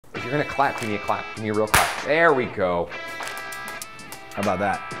If you're gonna clap, give me a clap. Give me a real clap. There we go. How about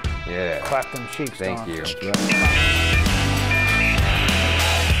that? Yeah. Clap them cheeks. Thank you. Yeah.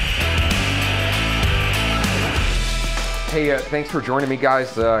 Hey, thanks for joining me,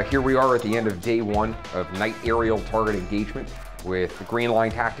 guys. Here we are at the end of day 1 of night aerial target engagement with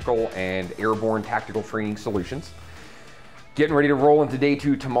Greenline Tactical and Airborne Tactical Training Solutions. Getting ready to roll into day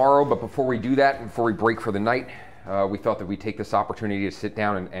 2 tomorrow, but before we do that, before we break for the night, we thought that we'd take this opportunity to sit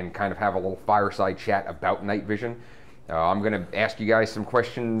down and kind of have a little fireside chat about night vision. I'm going to ask you guys some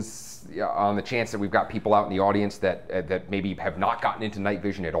questions on the chance that we've got people out in the audience that maybe have not gotten into night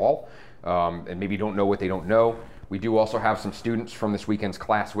vision at all, and maybe don't know what they don't know. We do also have some students from this weekend's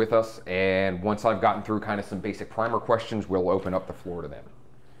class with us, and once I've gotten through kind of some basic primer questions, we'll open up the floor to them.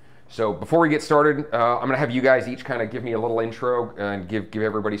 So before we get started, I'm going to have you guys each kind of give me a little intro and give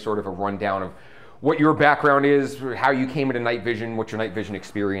everybody sort of a rundown of what your background is, how you came into night vision, what your night vision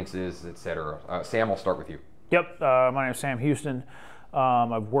experience is, etc. Sam, I'll start with you. Yep, my name is Sam Houston.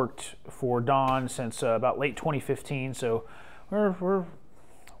 I've worked for Don since about late 2015, so we're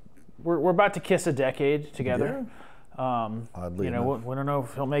about to kiss a decade together. Oddly enough. We don't know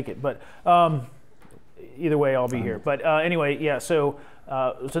if he'll make it, but either way, I'll be here. But anyway, yeah. So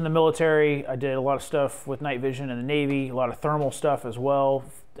I was in the military. I did a lot of stuff with night vision in the Navy, a lot of thermal stuff as well.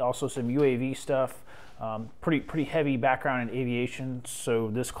 Also some UAV stuff. Pretty heavy background in aviation, so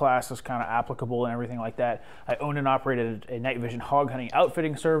this class is kind of applicable and everything like that. I owned and operated a night vision hog hunting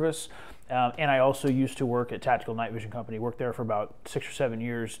outfitting service, and I also used to work at Tactical Night Vision Company. Worked there for about 6 or 7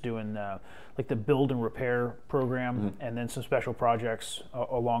 years doing like the build and repair program, and then some special projects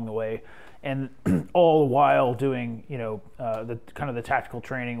along the way, and all the while doing the kind of the tactical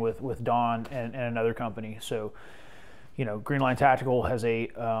training with Don and another company. So Greenline Tactical has a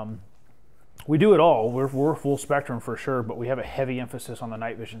we do it all. We're full spectrum for sure, but we have a heavy emphasis on the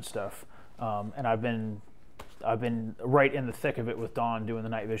night vision stuff. And I've been right in the thick of it with Don doing the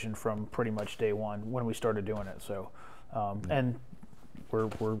night vision from pretty much day 1 when we started doing it. So, and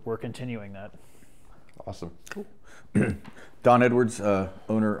we're continuing that. Awesome. Cool. Don Edwards,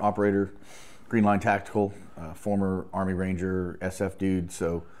 owner, operator, Greenline Tactical, former Army Ranger, SF dude.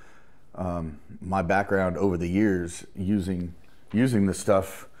 So my background over the years using this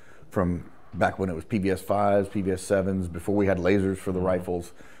stuff from back when it was PBS-5s, PBS-7s, before we had lasers for the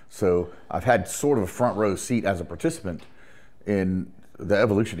rifles. So I've had sort of a front row seat as a participant in the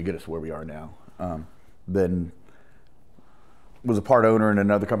evolution to get us where we are now. Then was a part owner in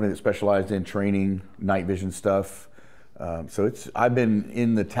another company that specialized in training night vision stuff. So I've been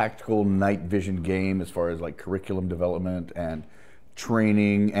in the tactical night vision game as far as like curriculum development and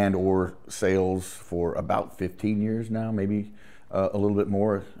training and or sales for about 15 years now, maybe a little bit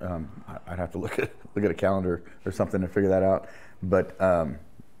more. I'd have to look at a calendar or something to figure that out. But I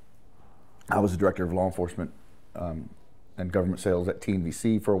was the director of law enforcement and government sales at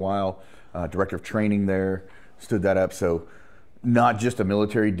TNVC for a while, director of training there, stood that up. So not just a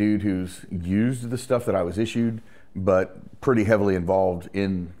military dude who's used the stuff that I was issued, but pretty heavily involved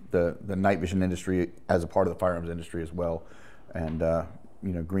in the night vision industry as a part of the firearms industry as well. And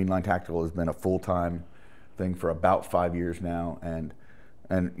Greenline Tactical has been a full-time thing for about 5 years now, and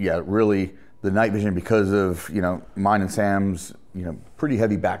yeah, really the night vision, because of mine and Sam's pretty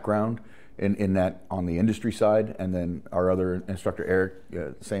heavy background in that on the industry side, and then our other instructor Eric,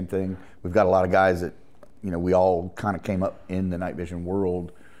 same thing. We've got a lot of guys that we all kind of came up in the night vision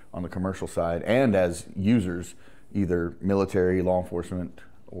world on the commercial side and as users, either military, law enforcement,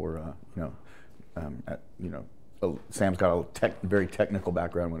 or Sam's got a very technical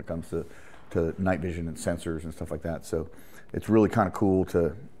background when it comes to night vision and sensors and stuff like that. So it's really kind of cool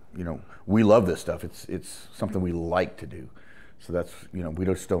to, we love this stuff. It's something we like to do. So that's, we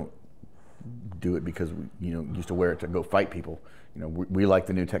just don't do it because we, used to wear it to go fight people. We like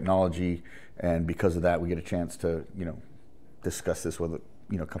the new technology, and because of that, we get a chance to, discuss this with,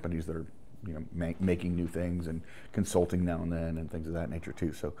 companies that are, making new things and consulting now and then and things of that nature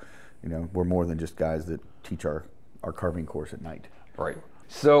too. So, we're more than just guys that teach our carving course at night. Right.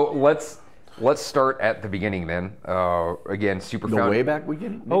 So let's start at the beginning then. Again, way back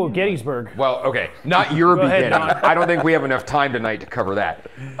beginning? Oh, Gettysburg. Well, okay, not your beginning. I don't think we have enough time tonight to cover that.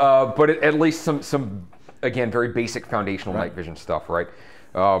 But at least some again, very basic foundational night vision stuff, right?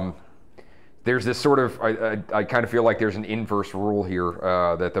 There's this sort of, I kind of feel like there's an inverse rule here,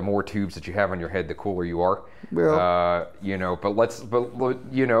 that the more tubes that you have on your head, the cooler you are. Well, do you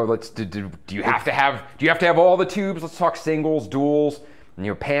have to have all the tubes? Let's talk singles, duals,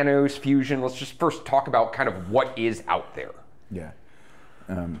 panos, fusion. Let's just first talk about kind of what is out there. Yeah.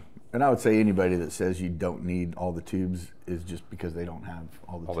 And I would say anybody that says you don't need all the tubes is just because they don't have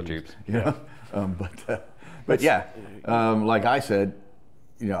all the tubes. You know? But yeah, like I said,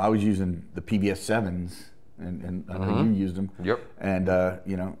 you know, I was using the PVS 7s, and I know you used them. Yep. And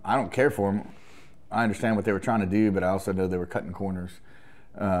you know, I don't care for them. I understand what they were trying to do, but I also know they were cutting corners.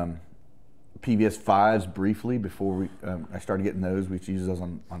 PVS 5s briefly before I started getting those. We used to use those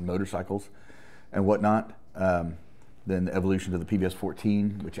on motorcycles and whatnot. Then the evolution to the PVS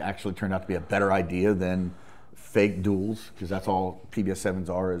 14, which actually turned out to be a better idea than fake duals, because that's all PVS 7s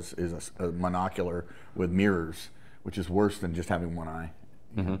are, is a monocular with mirrors, which is worse than just having one eye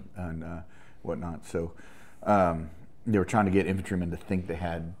and whatnot. So they were trying to get infantrymen to think they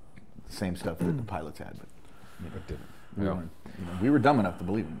had the same stuff that the pilots had, but it didn't. We were dumb enough to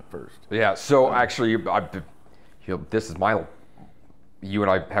believe them at first. Yeah. So actually, this is you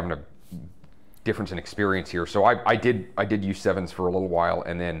and I having a difference in experience here. So I did use 7s for a little while,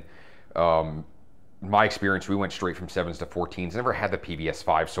 and then my experience, we went straight from 7s to 14s. Never had the PVS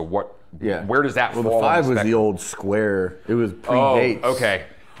 5. So where does that fall? Well, the 5 was the old square. It was predates. Oh, okay.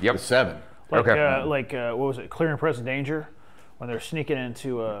 Yep. The 7. Like, okay. What was it? Clear and Present Danger, when they're sneaking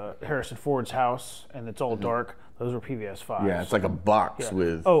into Harrison Ford's house and it's all dark. Those were PVS 5s. Yeah, it's like a box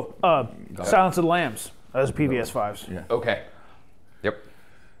with. Silence of the Lambs. Those are PVS 5s. Yeah. Okay. Yep.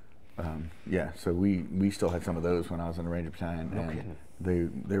 Yeah, so we still had some of those when I was in the Ranger Battalion, and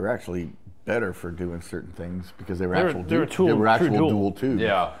they were actually better for doing certain things because they were actual dual tubes.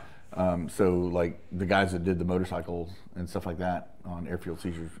 Yeah. So like the guys that did the motorcycles and stuff like that on airfield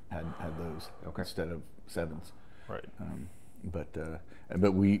seizures had those instead of 7s. Right.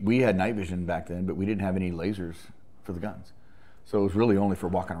 But we had night vision back then, but we didn't have any lasers for the guns, so it was really only for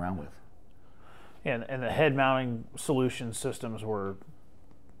walking around with. And the head mounting solution systems were.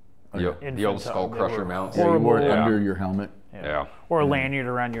 The old skull crusher mounts. Yeah, you wore it under your helmet. Yeah. Or a lanyard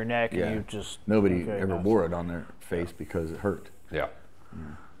around your neck, and you just. Nobody ever wore it on their face because it hurt. Yeah.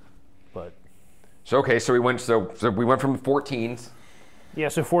 But. So we went. So we went from 14s. Yeah.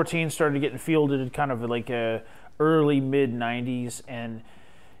 So 14 started getting fielded kind of like early mid 90s, and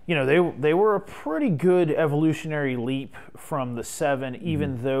you know they were a pretty good evolutionary leap from the 7,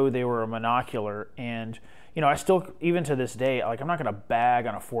 even though they were a monocular. And you know, I still, even to this day, like I'm not going to bag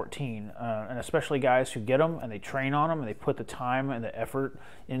on a 14, and especially guys who get them and they train on them and they put the time and the effort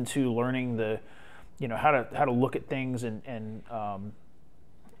into learning how to look at things and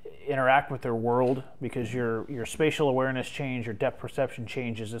interact with their world, because your spatial awareness changes, your depth perception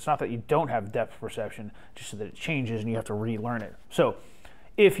changes. It's not that you don't have depth perception, just that it changes and you have to relearn it. So,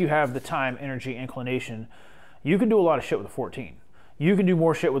 if you have the time, energy, inclination, you can do a lot of shit with a 14. You can do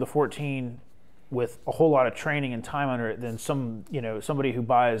more shit with a 14 with a whole lot of training and time under it than somebody who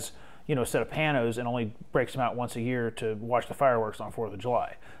buys a set of panos and only breaks them out once a year to watch the fireworks on 4th of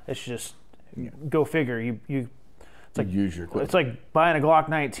July. It's just go figure. It's like use your equipment. It's like buying a Glock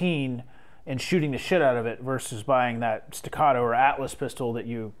 19 and shooting the shit out of it versus buying that Staccato or Atlas pistol that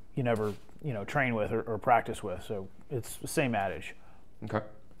you never train with or practice with. So it's the same adage. Okay.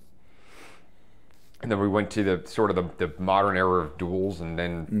 And then we went to the sort of the modern era of duels, and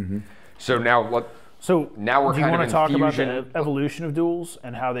then so now we're do you want to talk about the evolution of duels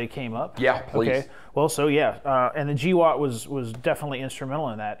and how they came up? Yeah, please. Okay. Well, so and the GWAT was definitely instrumental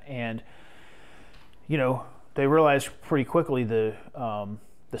in that, and they realized pretty quickly the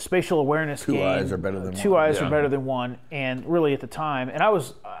spatial awareness game. Two eyes are better than one. Two eyes are better than one, and really at the time, and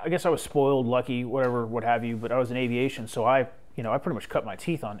I guess I was spoiled, lucky, whatever, what have you, but I was in aviation, so I pretty much cut my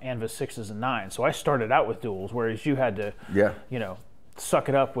teeth on ANVIS 6s and 9s. So I started out with duels, whereas you had to, suck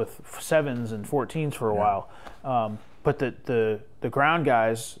it up with 7s and 14s for a while. But the ground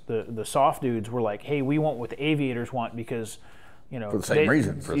guys, the soft dudes, were like, hey, we want what the aviators want because, for the same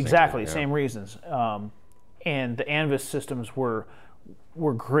reasons. Exactly, same reasons. And the ANVIS systems were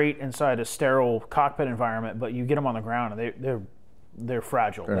great inside a sterile cockpit environment, but you get them on the ground and they're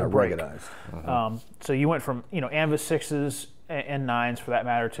fragile. They're not ruggedized. So you went from ANVIS 6s and 9s for that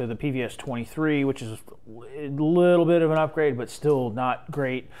matter to the PVS 23, which is a little bit of an upgrade, but still not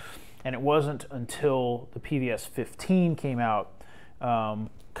great. And it wasn't until the PVS 15 came out,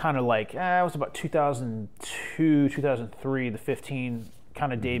 kind of like, it was about 2002, 2003, the 15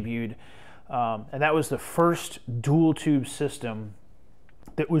 kind of debuted. And that was the first dual tube system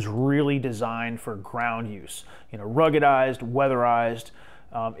that was really designed for ground use. Ruggedized, weatherized.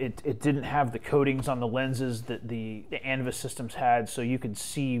 It didn't have the coatings on the lenses that the ANVIS systems had, so you could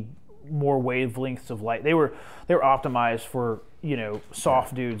see more wavelengths of light. They were optimized for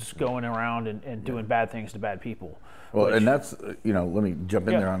soft dudes going around and doing bad things to bad people. Well, and that's let me jump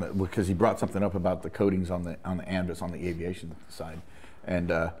in there on that, because he brought something up about the coatings on the ANVIS on the aviation side,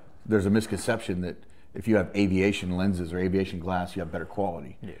 and there's a misconception that if you have aviation lenses or aviation glass, you have better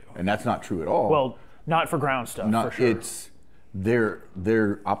quality, and that's not true at all. Well, not for ground stuff. Not, for sure.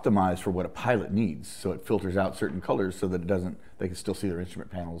 They're optimized for what a pilot needs, so it filters out certain colors so that they can still see their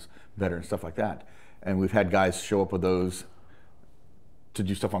instrument panels better and stuff like that. And we've had guys show up with those to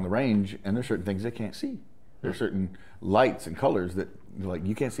do stuff on the range, and there's certain things they can't see. There's certain lights and colors that they're like,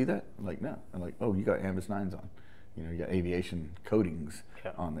 you can't see that? I'm like, no. I'm like, oh, you got Ambus 9s on. You got aviation coatings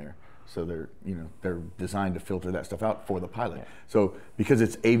on there. So they're designed to filter that stuff out for the pilot. Yeah. So because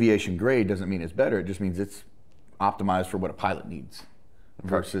it's aviation grade doesn't mean it's better. It just means it's optimized for what a pilot needs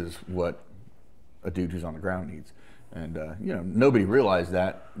versus what a dude who's on the ground needs. And nobody realized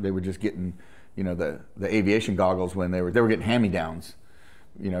that. They were just getting the aviation goggles when they were getting hand-me-downs.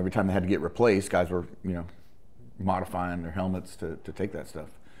 Every time they had to get replaced, guys were modifying their helmets to take that stuff.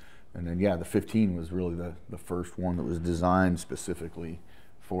 And then the 15 was really the first one that was designed specifically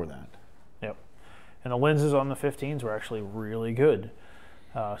for that. Yep. And the lenses on the 15s were actually really good.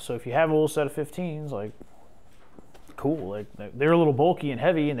 So if you have a little set of 15s, like, cool. Like, they're a little bulky and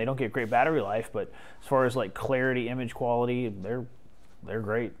heavy, and they don't get great battery life. But as far as like clarity, image quality, they're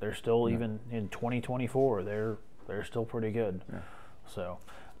great. They're still even in 2024. They're still pretty good. Yeah. So,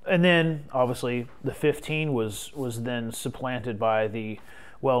 and then obviously the 15 was then supplanted by the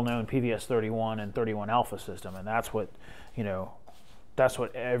well-known PVS 31 and 31 Alpha system, and that's what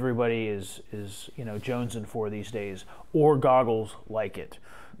everybody is jonesing for these days, or goggles like it.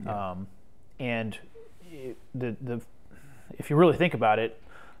 Yeah. And if you really think about it,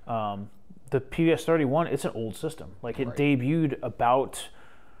 the PVS 31, it's an old system. Like, it debuted about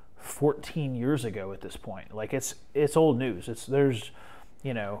 14 years ago at this point. Like, it's old news. They're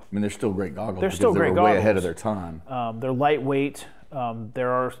still great goggles. They're still great goggles. Way ahead of their time. They're lightweight.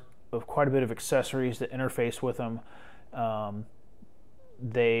 There are quite a bit of accessories that interface with them.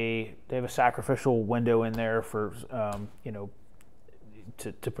 They have a sacrificial window in there for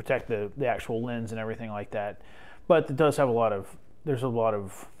to protect the actual lens and everything like that. But it does have there's a lot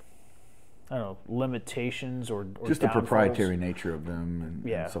of I don't know, limitations or just downfalls. The proprietary nature of them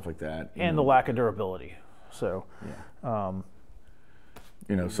and stuff like that. And the lack of durability. So so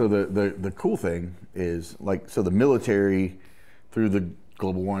the cool thing is, like, so the military, through the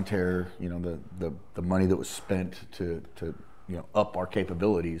global war on terror, the money that was spent to up our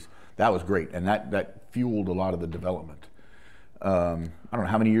capabilities, that was great, and that fueled a lot of the development. I don't know,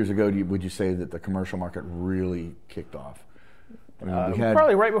 how many years ago would you say that the commercial market really kicked off? We had,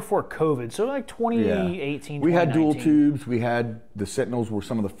 probably right before COVID, so like 2018, We had dual tubes. We had the Sentinels were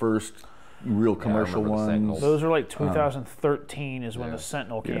some of the first real commercial ones. Those are like 2013 is when the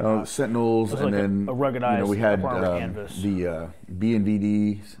Sentinel came out. Sentinels, and like then a ruggedized we had canvas. The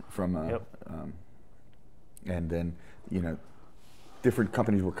NVGs from, and then different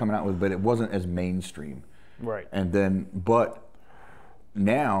companies were coming out with, but it wasn't as mainstream. Right. And then, but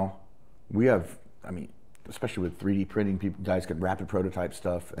now we have, especially with 3D printing, guys can rapid prototype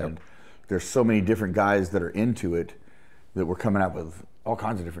stuff, and there's so many different guys that are into it that we're coming out with all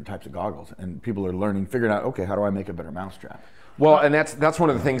kinds of different types of goggles, and people are figuring out, okay, how do I make a better mousetrap? Well, and that's one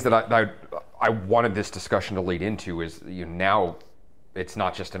of the things that I wanted this discussion to lead into is, now it's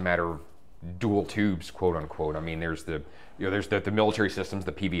not just a matter of dual tubes, quote unquote. There's the military systems,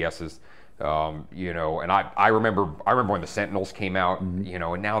 the PVSs, and I remember when the Sentinels came out,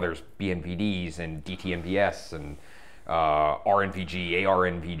 and now there's BNVDs and DTMVS and RNVG,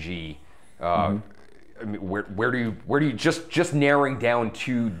 ARNVG. Where do you just narrowing down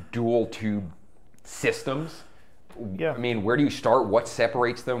to dual tube systems? Yeah. Where do you start? What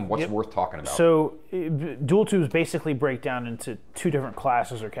separates them? What's worth talking about? So dual tubes basically break down into two different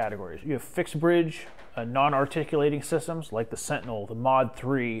classes or categories. You have fixed bridge, non-articulating systems like the Sentinel, the Mod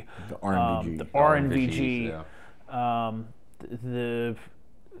 3, the RNVG,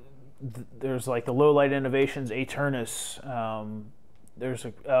 there's like the low light innovations, Aternus. There's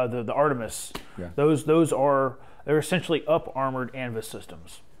the Artemis. Yeah. They're essentially up-armored Anvis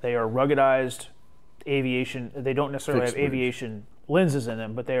systems. They are ruggedized aviation. They don't necessarily have aviation lenses in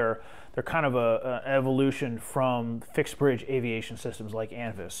them, but they're kind of an evolution from fixed bridge aviation systems like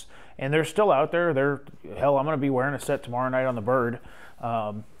Anvis, and they're still out there. I'm going to be wearing a set tomorrow night on the Bird.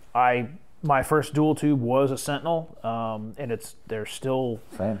 My first dual tube was a Sentinel, and they're still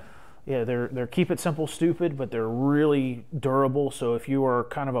same. Yeah, they're keep it simple, stupid, but they're really durable. So if you are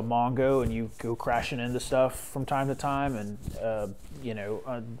kind of a Mongo and you go crashing into stuff from time to time, and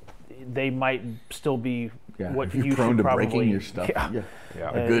they might still be what if you're you prone should to probably breaking your stuff.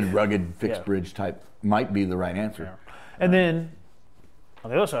 A good rugged fixed bridge type might be the right answer. And then on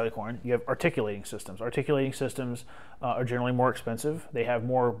the other side of the coin, you have articulating systems. Articulating systems are generally more expensive. They have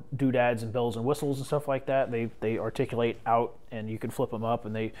more doodads and bells and whistles and stuff like that. They articulate out, and you can flip them up,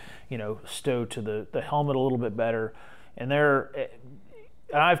 and they, stow to the helmet a little bit better. And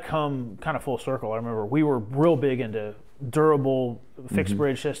I've come kind of full circle. I remember we were real big into durable fixed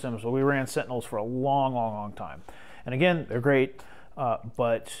bridge systems. So we ran Sentinels for a long, long, long time. And again, they're great,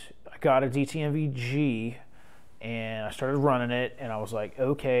 but I got a DT-NVG, and I started running it, and I was like,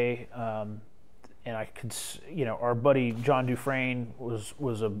 okay. And I could, our buddy John Dufresne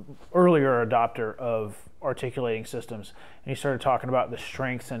was a earlier adopter of articulating systems, and he started talking about the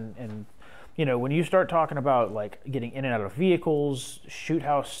strengths and when you start talking about like getting in and out of vehicles, shoot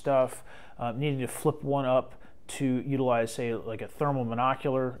house stuff, needing to flip one up to utilize, say, like a thermal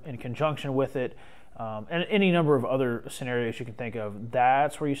monocular in conjunction with it, and any number of other scenarios you can think of,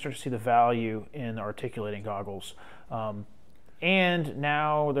 that's where you start to see the value in articulating goggles. And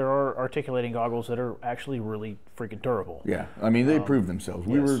now there are articulating goggles that are actually really freaking durable. Yeah, I mean, they proved themselves.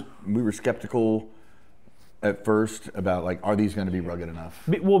 Yes. We were skeptical at first about, like, are these going to be rugged enough?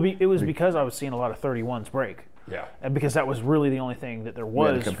 It was because I was seeing a lot of 31s break. Yeah. And because that was really the only thing that there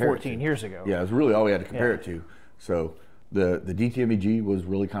was 14 years ago. Yeah, it was really all we had to compare it to. So the DT-NVG was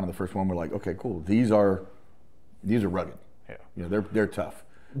really kind of the first one. We're like, okay, cool. These are rugged. Yeah. They're tough.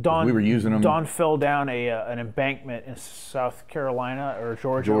 Don, we were using them. Don fell down an embankment in South Carolina or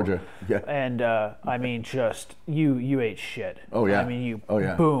Georgia. Georgia, yeah. And I mean, just you ate shit. Oh yeah. I mean,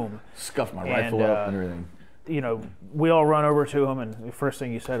 yeah. Boom. Scuffed my rifle up and everything. We all run over to him, and the first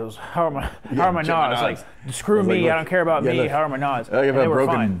thing he said was, "How are my nods?" Like, screw me, like, I don't care about me. Look, how are my nods? Oh, you have and a they were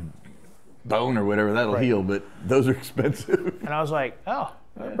broken fine. bone or whatever, that'll heal, but those are expensive. And I was like, oh,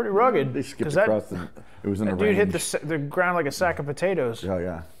 they're pretty rugged. They skipped across it was in the dude range. hit the ground like a sack of potatoes. Oh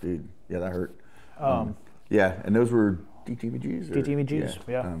yeah, dude. Yeah, that hurt. Yeah, and those were DT-NVGs? DT-NVGs,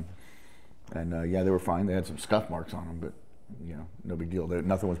 yeah. They were fine. They had some scuff marks on them, but no big deal.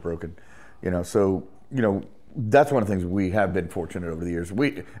 Nothing was broken. So that's one of the things we have been fortunate over the years.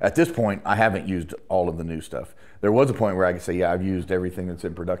 At this point, I haven't used all of the new stuff. There was a point where I could say, yeah, I've used everything that's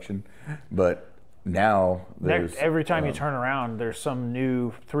in production, but now there's every time you turn around, there's some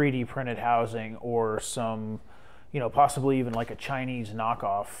new 3D printed housing or some, possibly even like a Chinese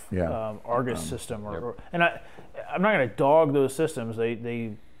knockoff Argus system. And I'm not going to dog those systems.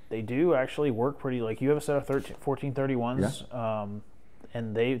 They do actually work pretty. Like, you have a set of 1431s,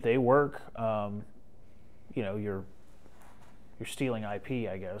 and they work. You're stealing IP,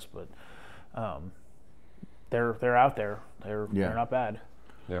 I guess, but they're out there. They're not bad.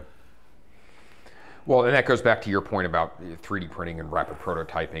 Yeah. Well, and that goes back to your point about 3D printing and rapid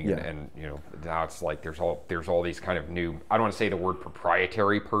prototyping, and now it's like there's all these kind of new. I don't want to say the word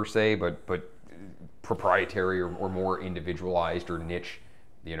proprietary per se, but proprietary or more individualized or niche,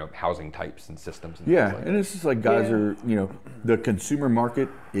 housing types and systems. And things like and it's just like guys are, the consumer market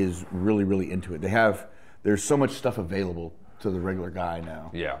is really, really into it. There's so much stuff available to the regular guy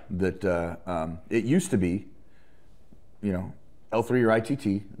now. Yeah. That it used to be, L3 or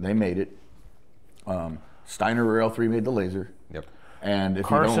ITT, they made it. Steiner or L3 made the laser. Yep. And if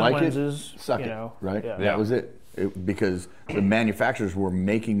Carson you don't like lenses, it, suck it. Right? Yeah. That was it. Because the manufacturers were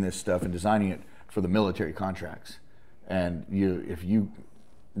making this stuff and designing it for the military contracts. And if you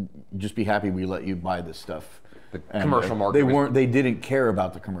just be happy we let you buy this stuff. The commercial market. They didn't care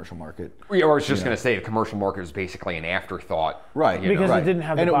about the commercial market. Yeah, I was just going to say the commercial market was basically an afterthought. Right. Because it didn't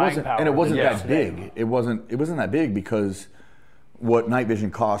have the buying power. And it wasn't that big. It wasn't that big because what night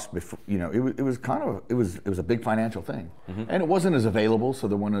vision cost before, it was a big financial thing. Mm-hmm. And it wasn't as available, so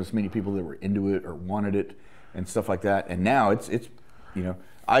there weren't as many people that were into it or wanted it and stuff like that. And now it's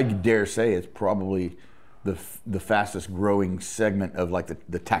I dare say it's probably the fastest growing segment of like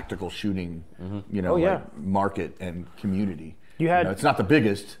the tactical shooting, like market and community. It's not the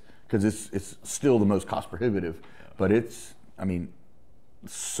biggest because it's still the most cost prohibitive, but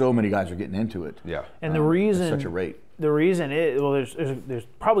so many guys are getting into it. Yeah, and the reason at such a rate. The reason is there's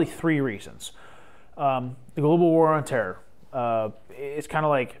probably three reasons. The global war on terror. It's kind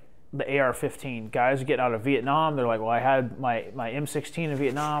of like the AR-15. Guys get out of Vietnam. They're like, well, I had my M16 in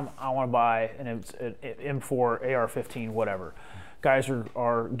Vietnam. I want to buy an M4 AR-15, whatever. Guys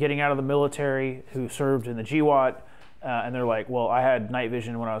are getting out of the military who served in the GWAT, and they're like, well, I had night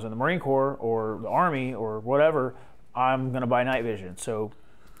vision when I was in the Marine Corps or the Army or whatever. I'm going to buy night vision. So,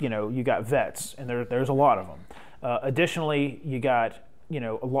 you got vets, and there's a lot of them. Additionally, you got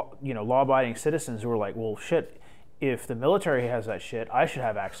law-abiding citizens who are like, well, shit. If the military has that shit, I should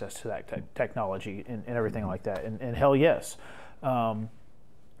have access to that technology and everything like that. And hell yes. And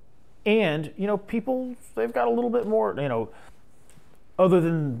people, they've got a little bit more, other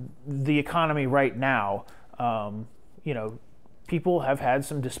than the economy right now, you know, people have had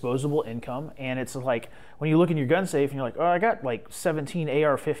some disposable income, and it's like when you look in your gun safe and you're like, oh, I got like 17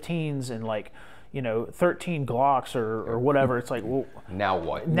 AR-15s and like, you know, 13 Glocks or whatever. It's like, well, now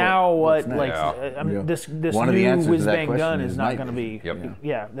what? Now what? Like, Yeah. I mean, this One of the new answers to whiz that bang question gun is is not night going to be. vision.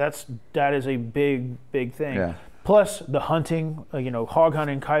 Yep. Yeah, that is a big thing. Yeah. Plus the hunting, you know, hog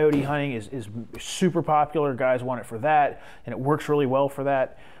hunting, coyote hunting is super popular. Guys want it for that, and it works really well for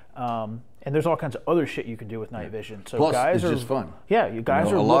that. And there's all kinds of other shit you can do with night vision. So Plus, guys it's are just fun. Yeah, you guys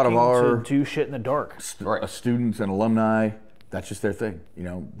You know, are a lot of looking our to do shit in the dark. Students and alumni, that's just their thing. You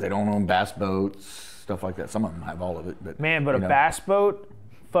know, they don't own bass boats, stuff like that. Some of them have all of it, but Man, but a you know, bass boat,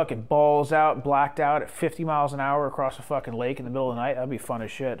 fucking balls out, blacked out at 50 miles an hour across a fucking lake in the middle of the night, that'd be fun as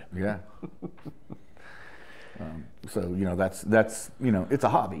shit. Yeah. So you know that's you know it's a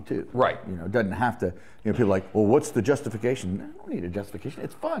hobby too. Right. You know, it doesn't have to. You know, people are like, well, what's the justification? I don't need a justification.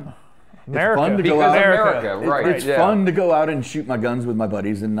 It's fun. America. It's fun to Because go out. America, right? It's yeah. fun to go out and shoot my guns with my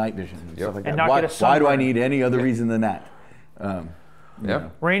buddies in night vision and stuff like And that. not get a Why do I sunburn. need any other reason than that? You Yeah.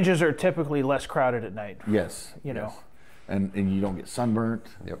 know, Ranges are typically less crowded at night. yes. You know. yes. And you don't get sunburnt.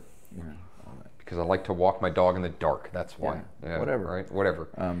 Yep. You know, all that. Because I like to walk my dog in the dark. That's why. Yeah, whatever. Right.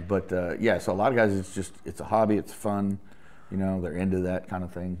 Whatever. Yeah, so a lot of guys, it's a hobby. It's fun. You know, they're into that kind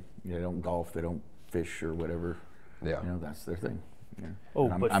of thing. They don't golf. They don't fish or whatever. Yeah. You know, that's their thing. Yeah. Oh,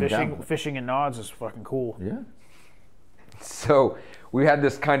 And but I'm down with it. fishing in nods is fucking cool. Yeah. So we had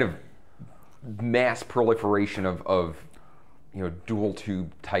this kind of mass proliferation of you know, dual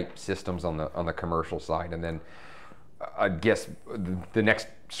tube type systems on the commercial side, and then I guess the next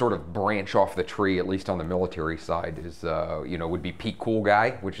sort of branch off the tree, at least on the military side, is you know, would be peak cool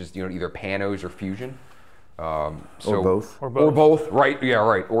guy, which is, you know, either panos or fusion. Or both. Or Or both. both, right? Yeah,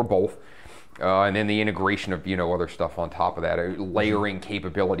 right. Or both. And then the integration of, you know, other stuff on top of that, layering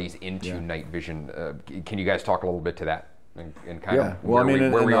capabilities into night vision. Can you guys talk a little bit to that and kind of Well,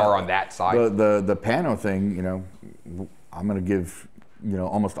 where we are on that side? The pano thing, you know, I'm going to give, you know,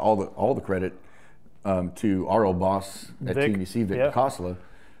 almost all the credit to our old boss at Vic. TNVC, Vic Yeah. DeCossola.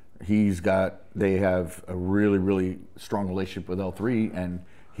 They have a really, really strong relationship with L3, and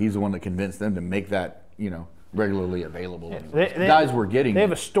he's the one that convinced them to make that, you know, regularly available. Guys were getting They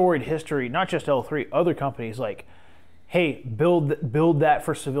have it. a storied history, not just L3, other companies like, hey, build that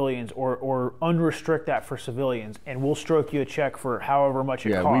for civilians or unrestrict that for civilians, and we'll stroke you a check for however much it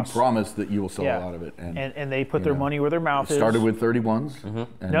Yeah, costs. we promise that you will sell a lot of it. And they put you their know, money where their mouth It is. started with 31s.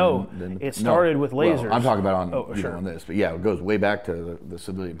 And No, then it started with Well, lasers. I'm talking about on, Oh, you sure. know, on this, but yeah, it goes way back to the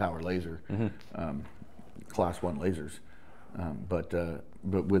civilian power laser, class 1 lasers. But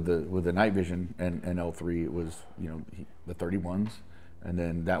with the night vision and L3, it was, you know, the 31s, and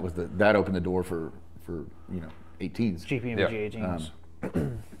then that opened the door for you know, 18s. GPMG 18s.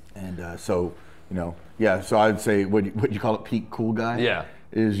 And so, you know, yeah, so I'd say, what you call it, peak cool guy? Yeah.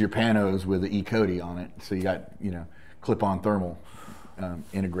 Is your panos with the E-Cody on it. So you got, you know, clip-on thermal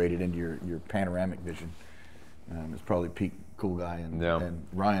integrated into your panoramic vision. It's probably peak cool guy. And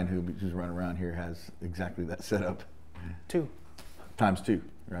Ryan, who's running around here, has exactly that setup. 2 Times 2,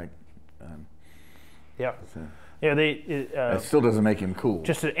 right? Yeah. So Yeah, that still doesn't make him cool.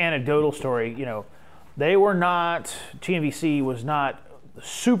 just an anecdotal story, you know, they were not, TNVC was not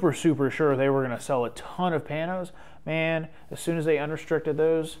super sure they were going to sell a ton of panos. Man, as soon as they unrestricted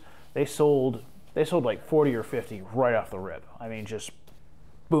those, they sold like 40 or 50 right off the rip. I mean, just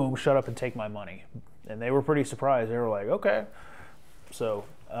boom, shut up and take my money. And they were pretty surprised. They were like, okay. So,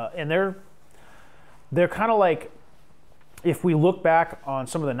 and they're kind of like, if we look back on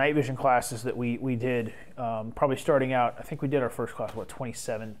some of the night vision classes that we did, probably starting out, I think we did our first class,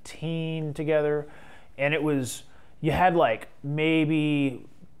 2017 together, and it was, you had like maybe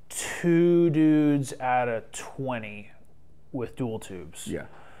 2 dudes out of 20 with dual tubes. Yeah.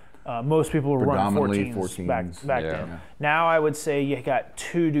 Most people were running Predominantly 14s 14s. back Yeah. then. Now I would say you got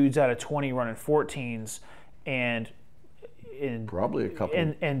 2 dudes out of 20 running 14s, and Probably a couple.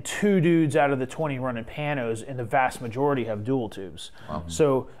 and 2 dudes out of the 20 running panos, and the vast majority have dual tubes.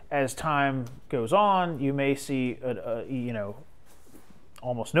 So as time goes on, you may see you know,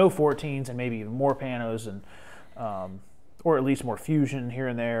 almost no 14s and maybe even more panos, and or at least more fusion here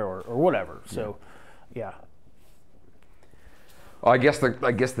and there, or whatever. So yeah. Well, I guess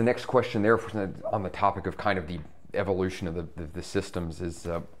the next question there on the topic of kind of the evolution of the systems is,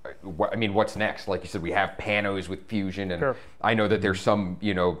 I mean, what's next? Like you said, we have panos with fusion, and Sure. I know that there's some,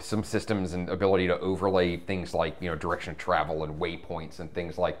 you know, some systems and ability to overlay things like, you know, direction of travel and waypoints and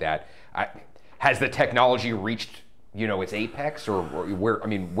things like that. Has the technology reached, you know, its apex, or where? I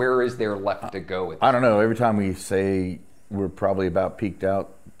mean, where is there left to go with I don't know. Every time we say we're probably about peaked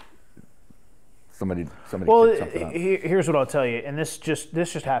out. Somebody Well, picked something up. here's what I'll tell you, and this just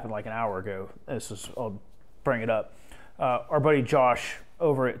happened like an hour ago. I'll bring it up. Our buddy Josh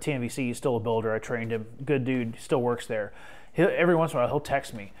over at TNVC, he's still a builder. I trained him. Good dude, still works there. Every once in a while, he'll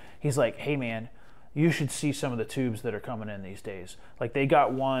text me. He's like, "Hey man, you should see some of the tubes that are coming in these days. Like they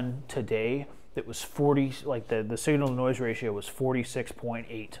got one today that was 40. Like the signal to noise ratio was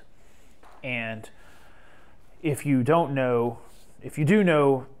 46.8, and if you don't know." If you do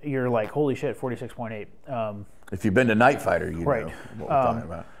know, you're like, holy shit, 46.8. If you've been to Night Fighter, you right. know what we're talking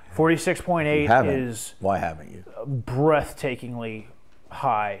about. 46.8 is why haven't you? Breathtakingly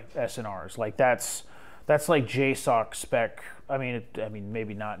high SNRs. Like that's like JSOC spec. I mean,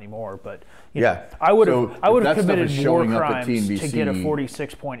 maybe not anymore, but yeah, I would have committed war showing up at crimes to TNVC, get a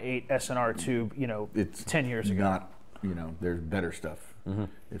 46.8 SNR tube. It's 10 years ago. Not, there's better stuff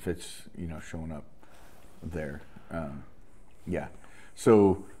if it's showing up there. Yeah,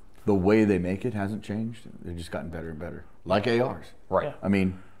 so the way they make it hasn't changed. They've just gotten better and better, like ARs. Right. Yeah. I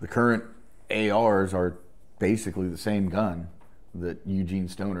mean, the current ARs are basically the same gun that Eugene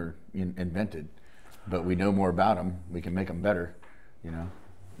Stoner invented, but we know more about them. We can make them better.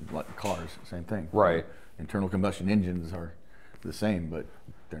 Like cars, same thing. Right. Internal combustion engines are the same, but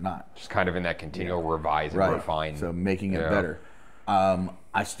they're not. Just kind of in that continual revise and refine. So making it better.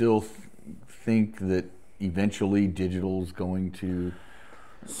 I still think that eventually digital's going to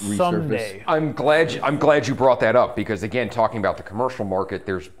resurface. Someday. I'm glad you brought that up, because again, talking about the commercial market,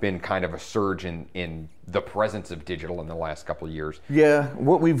 there's been kind of a surge in the presence of digital in the last couple of years. Yeah,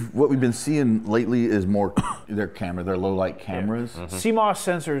 what we've been seeing lately is more their low light cameras. Yeah.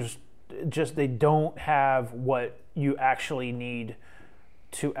 CMOS sensors they don't have what you actually need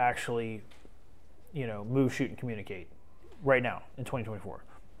to actually move, shoot, and communicate right now in 2024.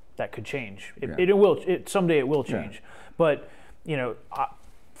 That could change. It will. Someday it will change. Yeah. But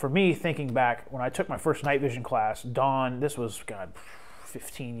for me, thinking back when I took my first night vision class, Don, this was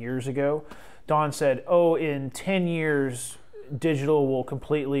 15 years ago. Don said, "Oh, in 10 years, digital will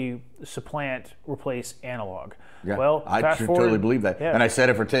completely replace analog." Yeah. Well, I should totally believe that. Yeah. And I said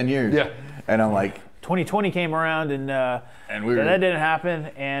it for 10 years. Yeah. And I'm like, 2020 came around and that didn't happen,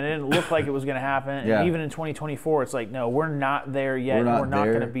 and it didn't look like it was going to happen. Yeah. And even in 2024, it's like, no, we're not there yet. We're not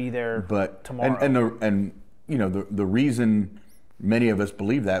going to be there tomorrow. And the reason many of us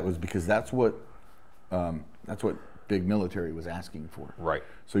believe that was because that's what big military was asking for. Right.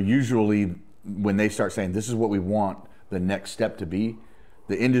 So usually when they start saying this is what we want the next step to be,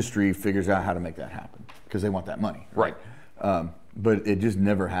 the industry figures out how to make that happen because they want that money. Right. But it just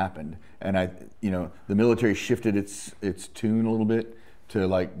never happened. And the military shifted its tune a little bit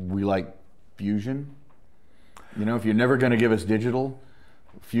to we like fusion. If you're never going to give us digital,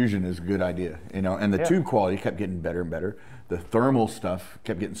 fusion is a good idea. And the tube quality kept getting better and better. The thermal stuff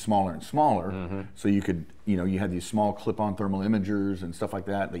kept getting smaller and smaller. Mm-hmm. So you could, you had these small clip-on thermal imagers and stuff like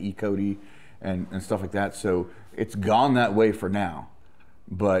that, the E-Cody and stuff like that. So it's gone that way for now.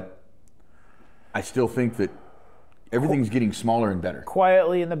 But I still think that everything's getting smaller and better.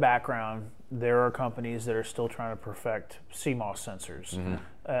 Quietly in the background, there are companies that are still trying to perfect CMOS sensors.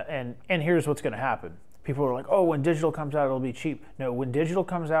 Mm-hmm. And here's what's going to happen. People are like, oh, when digital comes out, it'll be cheap. No, when digital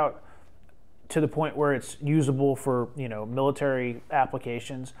comes out to the point where it's usable for military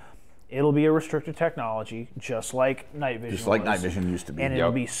applications, it'll be a restricted technology, just like night vision. Just like night vision used to be. And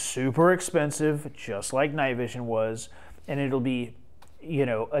it'll be super expensive, just like night vision was. And it'll be,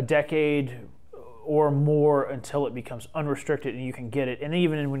 a decade or more until it becomes unrestricted and you can get it. And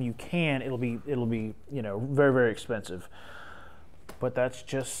even when you can, it'll be very, very expensive. But that's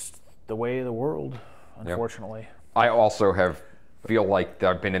just the way of the world, unfortunately. Yep. I also feel like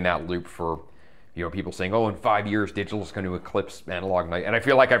I've been in that loop for people saying, oh, in 5 years digital is going to eclipse analog night, and I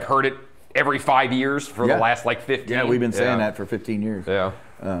feel like I've heard it every 5 years for the last 15. Yeah, we've been saying that for 15 years. Yeah.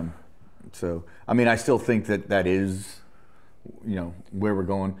 So I still think that is where we're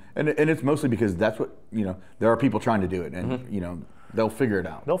going, and it's mostly because that's what there are people trying to do it, and they'll figure it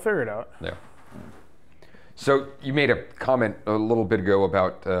out. They'll figure it out. Yeah. So you made a comment a little bit ago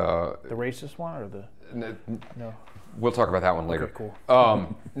about the racist one or the no. We'll talk about that one later. Okay,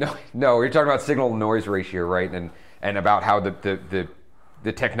 cool. No, you're talking about signal to noise ratio, right? And about how the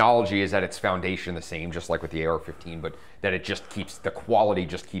technology is at its foundation the same, just like with the AR-15, but that the quality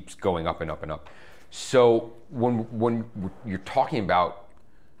just keeps going up and up and up. So when you're talking about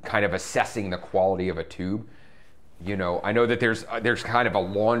kind of assessing the quality of a tube, I know that there's kind of a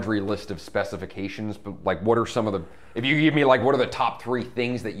laundry list of specifications, but what are some of if you give me what are the top 3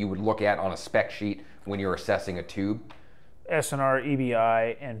 things that you would look at on a spec sheet when you're assessing a tube? SNR,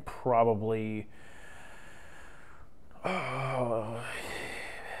 EBI, and probably I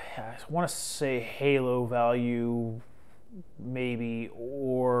want to say halo value, maybe,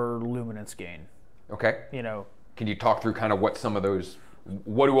 or luminance gain. Okay. You know, Can you talk through kind of what some of those,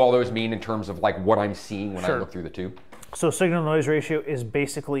 what do all those mean in terms of like what I'm seeing when I Sure. look through the tube? so signal noise ratio is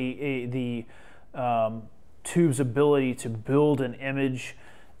basically the tube's ability to build an image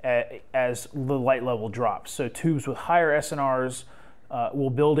as the light level drops. So tubes with higher SNRs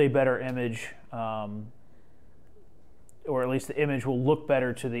will build a better image, or at least the image will look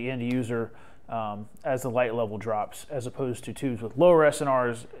better to the end user as the light level drops, as opposed to tubes with lower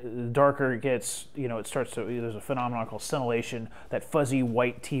SNRs. The darker it gets, you know, it starts to, there's a phenomenon called scintillation, that fuzzy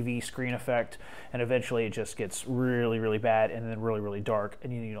white TV screen effect, and eventually it just gets really, really bad and then really, really dark,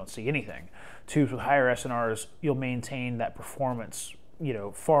 and you don't see anything. Tubes with higher SNRs, you'll maintain that performance, you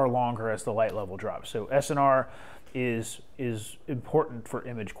know, far longer as the light level drops. So SNR is important for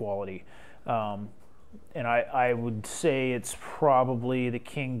image quality. And I would say it's probably the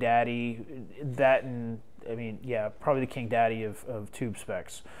king daddy, that and, I mean, yeah, probably the king daddy of tube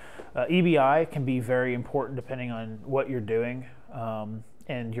specs. EBI can be very important depending on what you're doing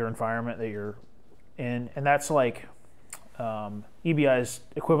and your environment that you're in. And that's like EBI's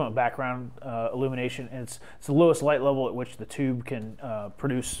equivalent of background illumination, and it's the lowest light level at which the tube can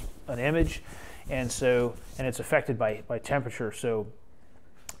produce an image. And it's affected by temperature. So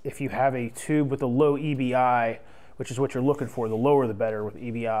if you have a tube with a low EBI, which is what you're looking for, the lower the better with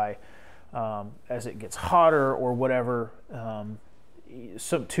EBI, as it gets hotter or whatever,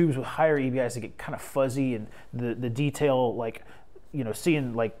 some tubes with higher EBIs, they get kind of fuzzy, and the detail, like, you know,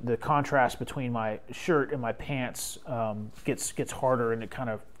 seeing like the contrast between my shirt and my pants gets harder, and it kind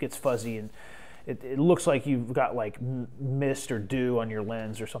of gets fuzzy, and it looks like you've got like mist or dew on your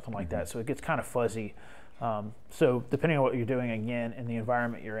lens or something like that. So it gets kind of fuzzy. So depending on what you're doing, again, and the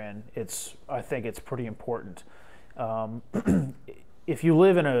environment you're in, I think it's pretty important. If you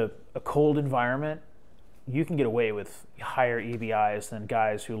live in a cold environment, you can get away with higher EBIs than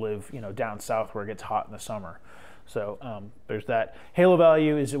guys who live, you know, down south where it gets hot in the summer. So there's that. Halo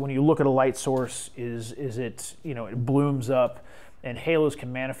value is when you look at a light source, is it, you know, it blooms up, and halos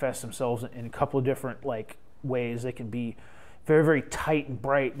can manifest themselves in a couple of different like ways. They can be very, very tight and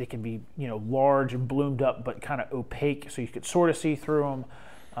bright. They can be, you know, large and bloomed up, but kind of opaque, so you could sort of see through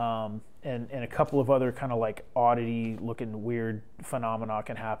them. And a couple of other kind of like oddity-looking weird phenomena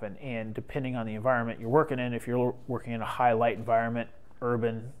can happen. And depending on the environment you're working in, if you're working in a high light environment,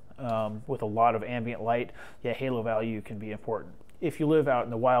 urban, with a lot of ambient light, yeah, halo value can be important. If you live out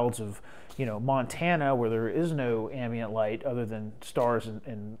in the wilds of, you know, Montana, where there is no ambient light other than stars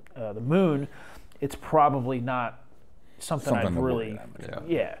and the moon, it's probably not something I'd really,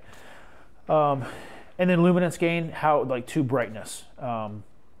 yeah. And then luminance gain, how, like, tube brightness.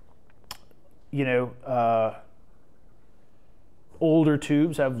 You know, older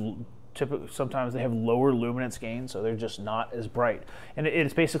tubes have sometimes they have lower luminance gain, so they're just not as bright. And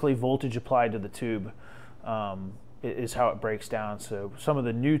it's basically voltage applied to the tube is how it breaks down. So some of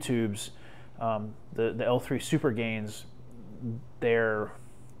the new tubes, the L3 super gains, they're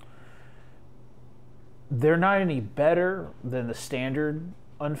not any better than the standard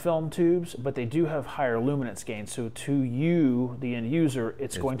unfilmed tubes, but they do have higher luminance gain. So to you, the end user,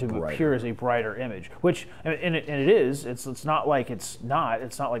 it's going to appear as a brighter image, which, and it is. It's not like it's not.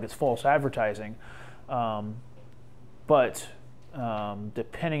 It's not like it's false advertising. But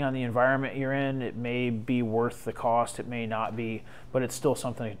depending on the environment you're in, it may be worth the cost. It may not be, but it's still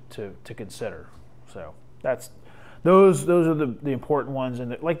something to consider. So those are the important ones.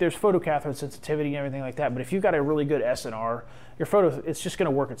 And like there's photocathode sensitivity and everything like that. But if you've got a really good SNR, your photo, it's just going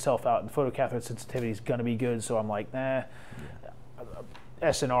to work itself out. And photocathode sensitivity is going to be good. So I'm like,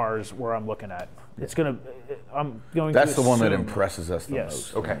 SNR is where I'm looking at. It's going to. I'm going. That's the one that impresses us the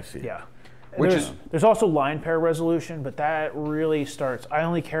most. Okay. Yeah. There's also line pair resolution, but that really starts. I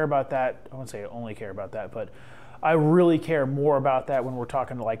only care about that. I won't say I only care about that, but I really care more about that when we're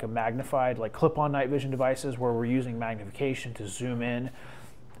talking to like a magnified, like clip-on night vision devices where we're using magnification to zoom in.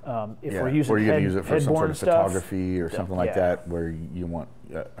 If we're using you're going to use it for some sort of photography or something like that, where you want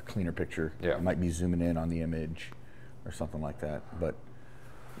a cleaner picture. Yeah. You might be zooming in on the image or something like that. But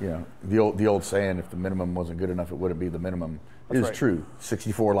you know, the old saying, if the minimum wasn't good enough, it wouldn't be the minimum. Is true.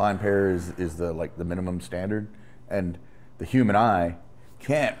 64 line pair is the minimum standard, and the human eye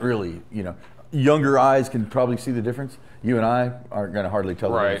can't really, you know, younger eyes can probably see the difference. You and I aren't going to hardly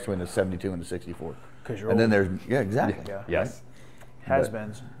tell the difference between the 72 and the 64. Because you're and old. then there's exactly. Yeah. Yes.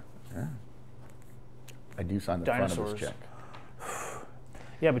 Has-beens. Yeah. I do sign the Dinosaurs. front of this check.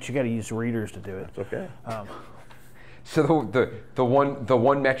 Yeah, but you got to use readers to do it. It's okay. So the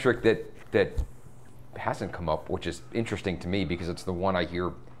one metric that hasn't come up, which is interesting to me because it's the one I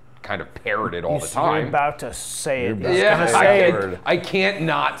hear kind of parroted all the You're time. about to say it. Yeah, I can't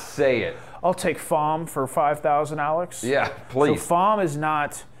not say it. I'll take FOM for 5,000, Alex. Yeah, please. So FOM is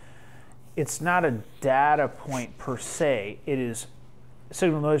not, it's not a data point per se. It is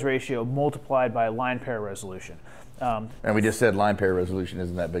signal noise ratio multiplied by line pair resolution. And we just said line pair resolution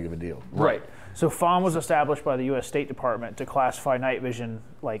isn't that big of a deal. Right. So FOM was established by the U.S. State Department to classify night vision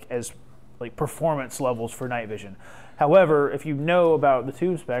as performance levels for night vision. However, if you know about the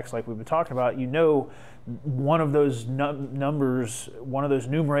tube specs, like we've been talking about, you know one of those numbers, one of those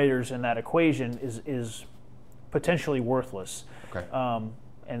numerators in that equation is potentially worthless. Okay.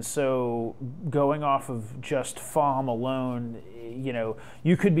 And so going off of just FOM alone,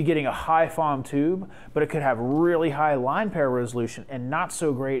 you could be getting a high FOM tube, but it could have really high line pair resolution and not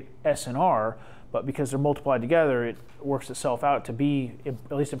so great SNR, but because they're multiplied together, it works itself out to be at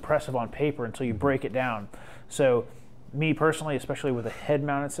least impressive on paper until you break it down. So me personally, especially with a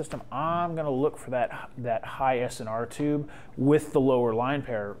head-mounted system, I'm going to look for that high SNR tube with the lower line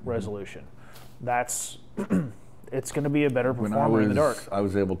pair resolution. That's it's going to be a better performer in the dark. I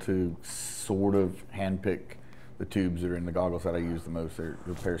was able to sort of handpick the tubes that are in the goggles that I use the most. They're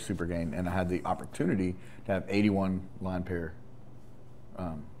pair super gain, and I had the opportunity to have 81 line pair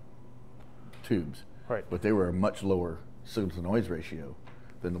tubes, right? But they were a much lower signal to noise ratio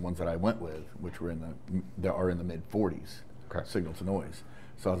than the ones that I went with, which were in the mid 40s signal to noise.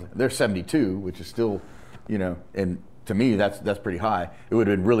 So I was like, they're 72, which is still, and to me that's pretty high. It would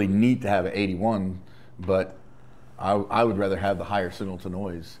have been really neat to have an 81, but I would rather have the higher signal to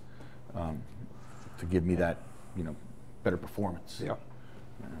noise to give me that, better performance. Yeah.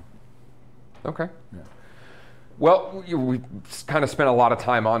 Okay. Yeah. Well, we kind of spent a lot of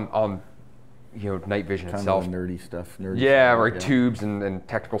time on night vision kind itself. Of nerdy stuff. Yeah, right. Tubes and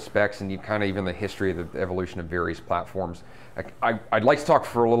technical specs, and kind of even the history of the evolution of various platforms. I'd like to talk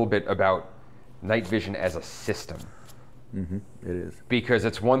for a little bit about night vision as a system. Mm-hmm. It is. Because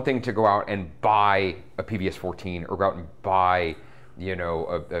it's one thing to go out and buy a PVS-14 or go out and buy,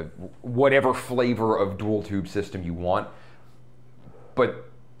 a whatever flavor of dual tube system you want. But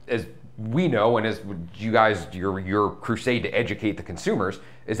as we know, and as you guys, your crusade to educate the consumers,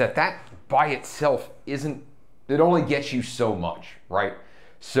 is that by itself it only gets you so much, right?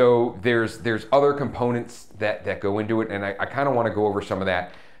 So there's other components that go into it, and I kind of want to go over some of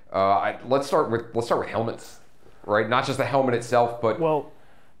that. Let's start with helmets. Right, not just the helmet itself, but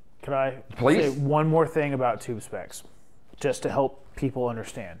could I please say one more thing about tube specs, just to help people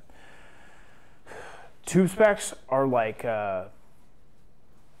understand? Tube specs are like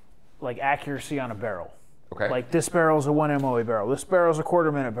accuracy on a barrel. Okay. Like this barrel's a 1 MOA barrel. This barrel's a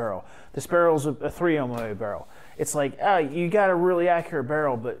quarter-minute barrel. This barrel's a 3 MOA barrel. It's like, you got a really accurate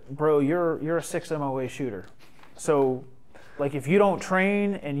barrel, but bro, you're a 6 MOA shooter. So, like, if you don't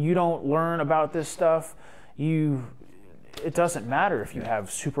train and you don't learn about this stuff, it doesn't matter if you have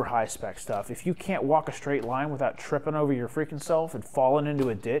super high spec stuff. If you can't walk a straight line without tripping over your freaking self and falling into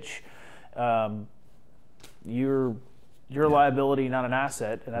a ditch, you're a liability, not an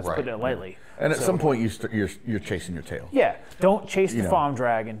asset, and that's putting it lightly. And at some point, you're chasing your tail. Yeah, don't chase the FOM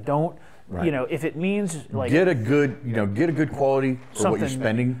dragon. Don't if it means get a good quality for what you're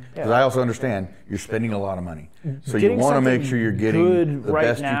spending. Because I also understand you're spending a lot of money, so you want to make sure you're getting good the right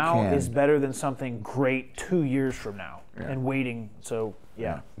best now you can. is better than something great 2 years from now and waiting. So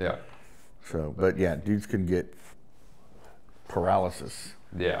yeah. So, but dudes can get paralysis.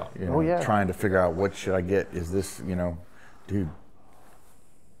 Yeah. Trying to figure out what should I get. Is this dude?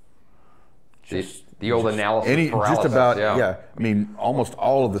 The old analysis paralysis. Just about, I mean, almost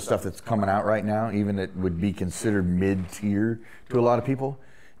all of the stuff that's coming out right now, even that would be considered mid-tier to a lot of people,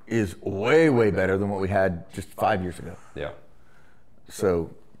 is way, way better than what we had just 5 years ago. Yeah.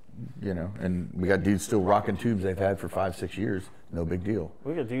 So, and we got dudes still rocking tubes they've had for 5-6 years. No big deal.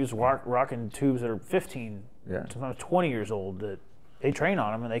 We got dudes rocking tubes that are 15, sometimes 20 years old that they train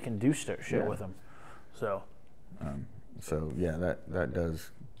on them and they can do shit with them. So. That does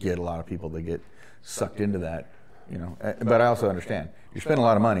get a lot of people that get sucked into that, But I also understand you're spending a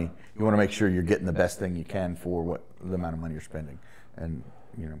lot of money. You want to make sure you're getting the best thing you can for the amount of money you're spending, and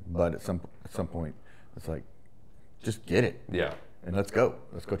But at some point, it's like, just get it. Yeah. And let's go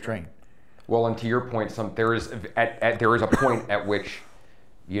train. Well, and to your point, there is a point at which,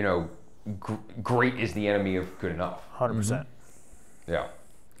 great is the enemy of good enough. 100%. Yeah.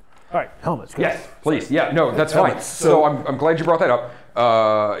 All right, helmets. Yes, please. Yeah, no, that's fine. So I'm glad you brought that up.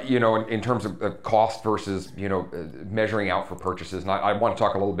 In terms of cost versus measuring out for purchases, and I want to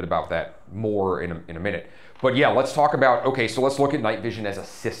talk a little bit about that more in a minute. But let's talk about so let's look at night vision as a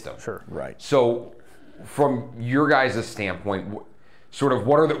system. Sure. Right. So from your guys' standpoint, sort of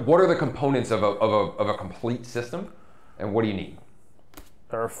what are the components of a complete system, and what do you need?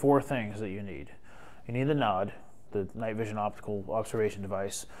 There are 4 things that you need. You need the NOD, the night vision optical observation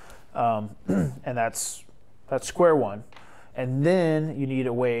device, and that's square one. And then you need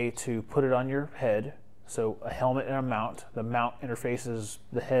a way to put it on your head. So a helmet and a mount. The mount interfaces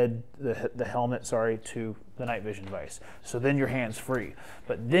the helmet, to the night vision device. So then your hand's free.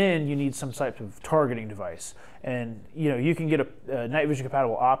 But then you need some type of targeting device. And you can get a night vision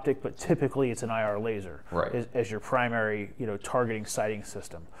compatible optic, but typically it's an IR laser as your primary targeting sighting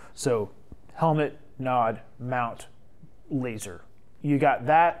system. So helmet, nod, mount, laser. You got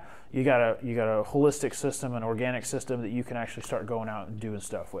that. You got a holistic system, an organic system that you can actually start going out and doing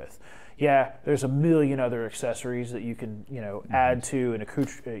stuff with. Yeah, there's a million other accessories that you can add to and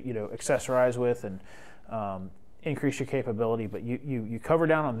accessorize with and increase your capability. But you cover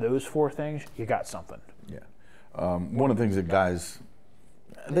down on those 4 things, you got something. Yeah. One of the things that guys,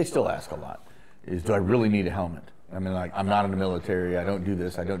 they still ask a lot is, do I really need a helmet? I mean, like, I'm not in the military. I don't do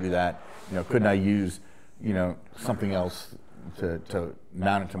this. I don't do that. Couldn't I use something else to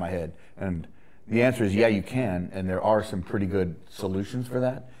mount it to my head? And the answer is, yeah, you can, and there are some pretty good solutions for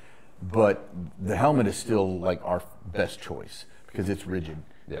that. But the helmet is still like our best choice because it's rigid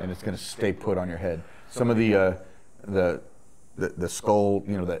and it's going to stay put on your head. Some of the skull,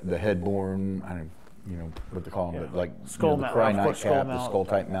 the headborne, I don't what they call them, but like skull the Cry nightcap, the skull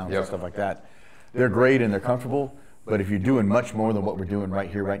type mounts and stuff like that. They're great and they're comfortable, but if you're doing much more than what we're doing right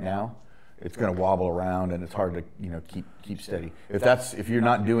here, right now, it's going to wobble around and it's hard to keep steady. If you're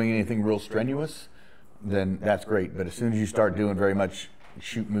not doing anything real strenuous, then that's great. But as soon as you start doing very much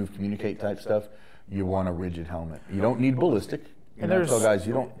shoot, move, communicate type stuff, you want a rigid helmet. You don't need ballistic. I tell guys,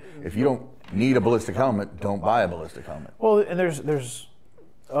 if you don't need a ballistic helmet, don't buy a ballistic helmet. Well, and there's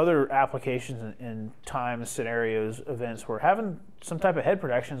other applications in times, scenarios, events where having some type of head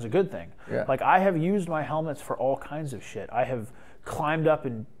protection is a good thing. Yeah. Like, I have used my helmets for all kinds of shit. I have climbed up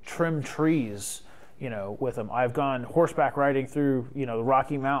and trimmed trees, with them. I've gone horseback riding through, the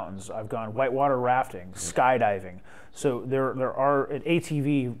Rocky Mountains. I've gone whitewater rafting, skydiving. So there are an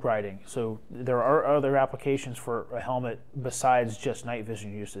ATV riding. So there are other applications for a helmet besides just night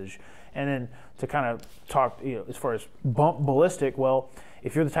vision usage. And then to kind of talk, as far as ballistic, well,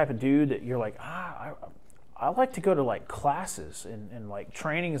 if you're the type of dude that you're like, I like to go to like classes and like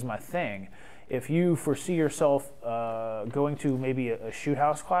training is my thing. If you foresee yourself going to maybe a shoot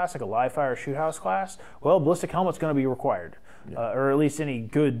house class, like a live fire shoot house class, well, ballistic helmet's going to be required, or at least any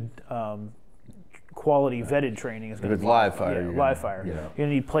good quality vetted training is going to be live fire. Yeah, live fire. You're going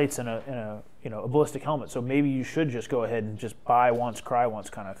to need plates and a ballistic helmet. So maybe you should just go ahead and just buy once, cry once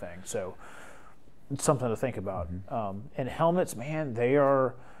kind of thing. So it's something to think about. And helmets, man,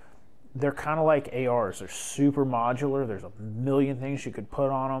 they're kind of like ARs. They're super modular. There's a million things you could put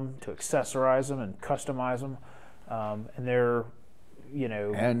on them to accessorize them and customize them. And they're,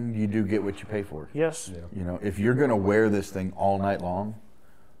 And you do get what you pay for. Yes. Yeah. If you're going to wear this thing all night long,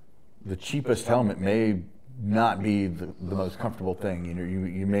 the cheapest helmet may not be the most comfortable thing.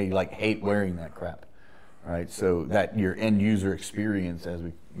 You may like hate wearing that crap. Right? So that your end user experience, as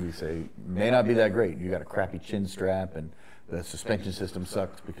we say, may not be that great. You got a crappy chin strap and the suspension system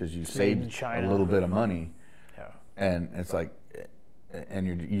sucks because you saved a little bit of money, and it's like, and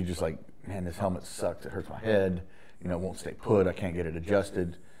you're just like, man, this helmet sucks. It hurts my head. It won't stay put. I can't get it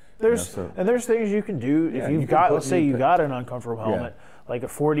adjusted. There's things you can do if you've got, let's say you got an uncomfortable helmet, like a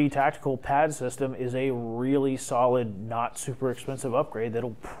 4D tactical pad system is a really solid, not super expensive upgrade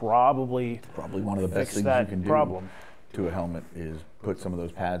that'll probably one of the best things you can do to a helmet is put some of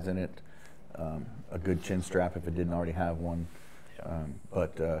those pads in it. A good chin strap if it didn't already have one,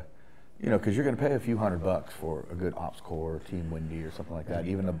 but because you're going to pay a few $100 for a good Ops Core, Team Windy, or something like that,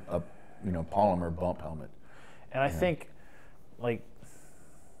 even a polymer bump helmet. And I think, like,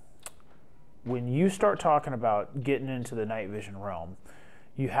 when you start talking about getting into the night vision realm,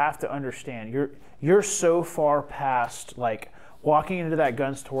 you have to understand you're so far past like walking into that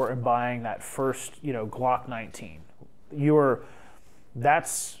gun store and buying that first Glock 19.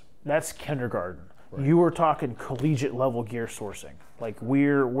 That's kindergarten. Right. You were talking collegiate level gear sourcing. Like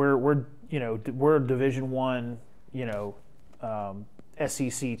we're Division I,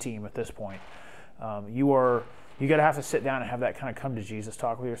 SEC team at this point. You gotta have to sit down and have that kind of come to Jesus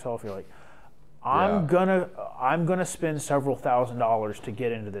talk with yourself. You're like, I'm gonna spend several $1,000s to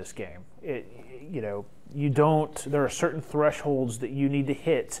get into this game. There are certain thresholds that you need to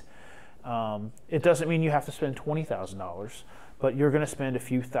hit. It doesn't mean you have to spend $20,000. But you're going to spend a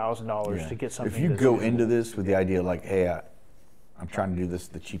few $1,000s to get something. If you go into this with the idea like, hey, I'm trying to do this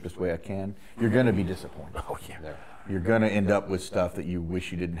the cheapest way I can, you're going to be disappointed. Oh yeah. You're going to end up with stuff that you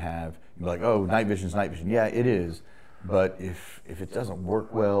wish you didn't have. You're like, oh, night vision's night vision. Yeah, it is. But if it doesn't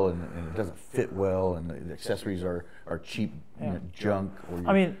work well and it doesn't fit well and the accessories are cheap junk. Or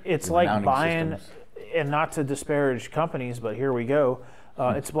I mean, it's like buying, and not to disparage companies, but here we go.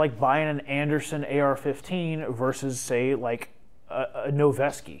 It's like buying an Anderson AR-15 versus, say, like a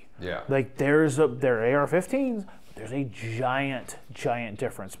novice. Yeah. Like there are AR-15s, but there's a giant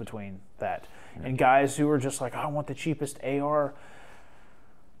difference between that. Yeah. And guys who are just like, I want the cheapest AR.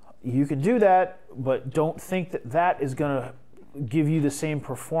 You can do that, but don't think that is going to give you the same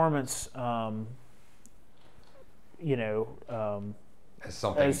performance, as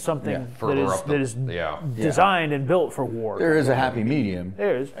something that is designed and built for war. There is a happy medium.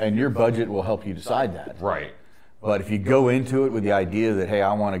 There is. And your budget will help you decide that. Right. But if you go into it with the idea that, hey,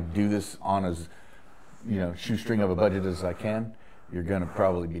 I want to do this on as, shoestring of a budget as I can, you're going to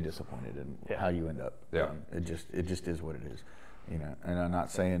probably be disappointed in how you end up. Yeah. It just is what it is. And I'm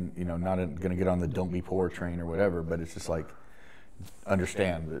not saying, not going to get on the don't be poor train or whatever, but it's just like,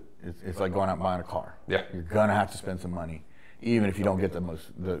 understand that it's like going out and buying a car. Yeah. You're going to have to spend some money, even if you don't get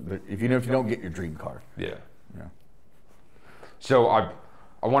if you don't get your dream car. Yeah. So I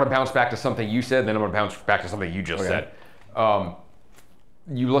want to bounce back to something you said, then I'm going to bounce back to something you just said.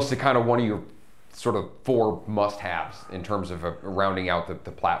 You listed kind of one of your sort of 4 must-haves in terms of rounding out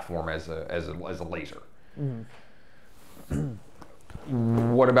the platform as a laser. Mm-hmm.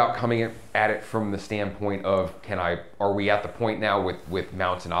 What about coming at it from the standpoint of are we at the point now with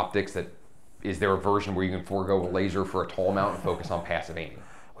mounts and optics that is there a version where you can forego a laser for a tall mount and focus on passive aiming?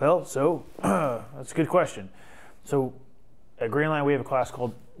 Well, so that's a good question. So at Greenline we have a class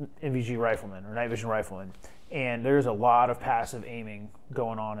called NVG Rifleman or Night Vision Rifleman, and there's a lot of passive aiming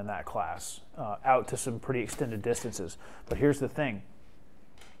going on in that class, out to some pretty extended distances. But here's the thing: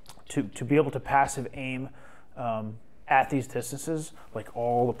 to be able to passive aim at these distances, like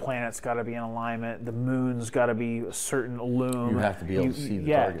all the planets got to be in alignment, the moon's got to be a certain lume. You have to be able to see the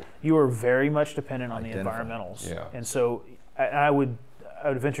target. You are very much dependent on the environmentals. Yeah. And so I would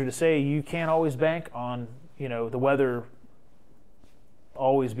venture to say you can't always bank on the weather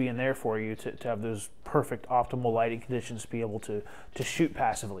always being there for you to have those perfect optimal lighting conditions to be able to shoot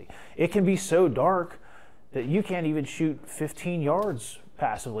passively. It can be so dark that you can't even shoot 15 yards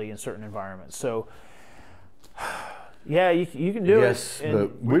passively in certain environments. So yeah, you can do it. Yes,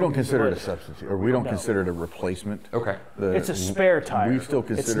 but we don't consider it a substitute, or we don't consider it a replacement. Okay. It's a spare tire. We still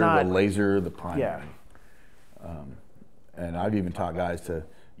consider the laser the primary. Yeah. And I've even taught guys to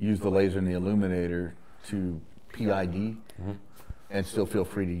use the laser and the illuminator to PID, and still feel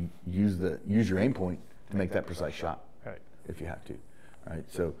free to use your aim point to make that precise shot, if you have to. Right.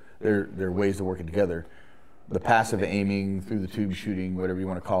 So there are ways to work it together. The passive aiming through the tube shooting, whatever you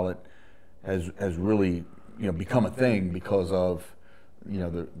want to call it, has really become a thing because of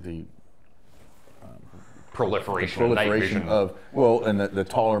the proliferation of and the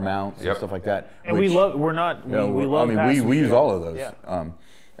taller mounts and stuff like that. And we love we use all of those. Yeah.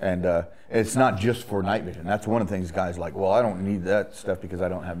 And it's not just for night vision. That's one of the things guys like, well, I don't need that stuff because I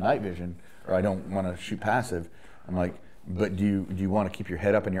don't have night vision or I don't want to shoot passive. I'm like, but do you want to keep your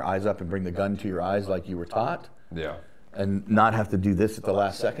head up and your eyes up and bring the gun to your eyes like you were taught? Yeah. And not have to do this at the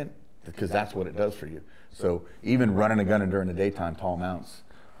last second? Because that's what it does for you. So even running a gun during the daytime, tall mounts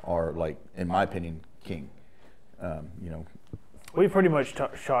are, like, in my opinion, king. We pretty much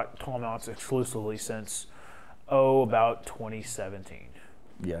shot tall mounts exclusively since about 2017.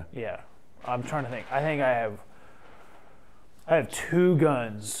 Yeah. Yeah. I'm trying to think. I think I have 2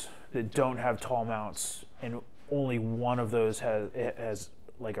 guns that don't have tall mounts, and only one of those has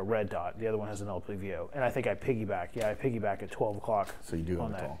like a red dot. The other one has an LPVO. And I think I piggyback. Yeah, I piggyback at 12 o'clock. So you do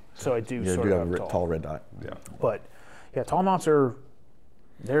have a tall. So I do sort of have a tall red dot. Yeah. But yeah, tall mounts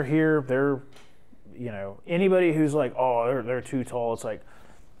they're here. They're, anybody who's like, oh, they're too tall. It's like,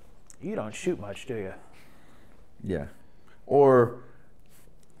 you don't shoot much, do you? Yeah. Or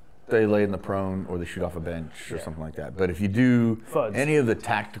they lay in the prone or they shoot off a bench or something like that. But if you do any of the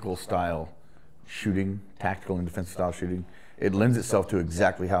tactical style shooting, tactical and defensive style shooting, it lends itself to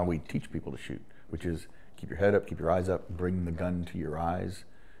exactly how we teach people to shoot, which is keep your head up, keep your eyes up, bring the gun to your eyes,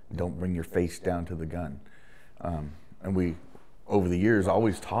 don't bring your face down to the gun. And we, over the years,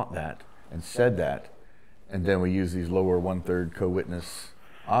 always taught that and said that, and then we use these lower 1/3 co-witness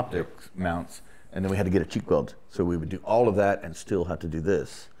optics mounts, and then we had to get a cheek weld. So we would do all of that and still have to do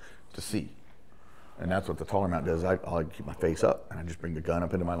this to see. And that's what the taller mount does. I keep my face up, and I just bring the gun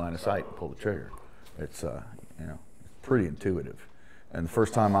up into my line of sight and pull the trigger. It's pretty intuitive. And the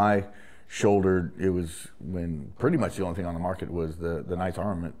first time I shouldered. It was when pretty much the only thing on the market was the Knight's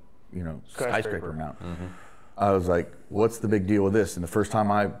Armament, skyscraper mount. I was like, what's the big deal with this? And the first time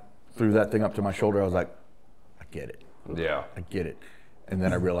I threw that thing up to my shoulder, I was like, I get it. Yeah. I get it. And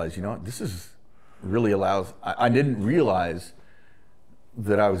then I realized, this is really allows, I didn't realize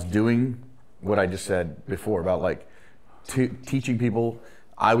that I was doing what I just said before about like teaching people.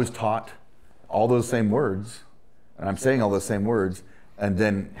 I was taught all those same words, and I'm saying all those same words, and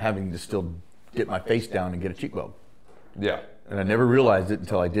then having to still get my face down and get a cheek weld. Yeah. And I never realized it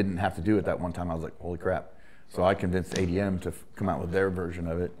until I didn't have to do it that one time. I was like, holy crap. So I convinced ADM to come out with their version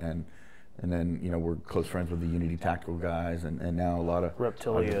of it, and then we're close friends with the Unity Tactical guys, and now a lot of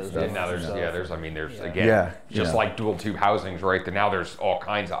Reptilias. And now there's again, just like dual tube housings, right? Now there's all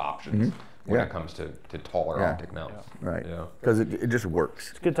kinds of options when it comes to taller optic mounts. Right. Because it just works.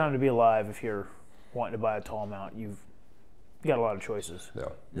 It's a good time to be alive if you're wanting to buy a tall mount. You've got a lot of choices.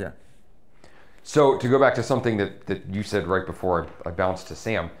 Yeah. So to go back to something that you said right before I bounced to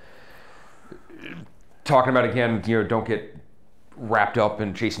Sam, talking about again, don't get wrapped up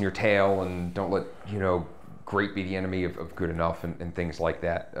in chasing your tail, and don't let great be the enemy of good enough, and things like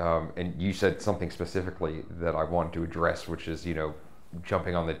that. And you said something specifically that I wanted to address, which is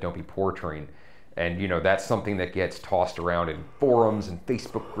jumping on the don't be poor train. And that's something that gets tossed around in forums and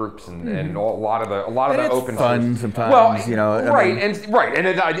Facebook groups and a lot of the open fun sometimes. Well,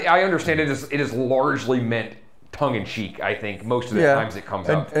 I understand it is largely meant tongue in cheek. I think most of the times it comes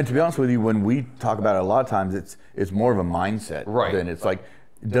out. And to be honest with you, when we talk about it, a lot of times it's more of a mindset. Right. Than it's like,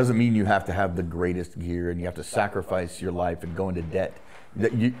 it doesn't mean you have to have the greatest gear and you have to sacrifice your life and go into debt.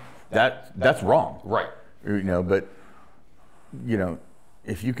 That's wrong. Right. But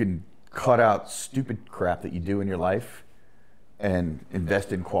if you can cut out stupid crap that you do in your life and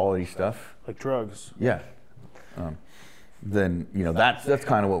invest in quality stuff, like drugs. Yeah. Then that's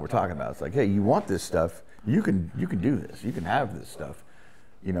kind of what we're talking about. It's like, hey, you want this stuff? You can do this. You can have this stuff.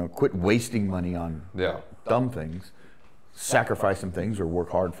 Quit wasting money on dumb things. Sacrifice some things or work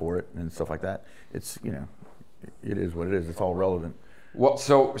hard for it and stuff like that. It's it is what it is. It's all relevant. Well,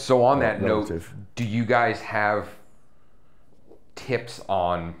 so on that note, do you guys have tips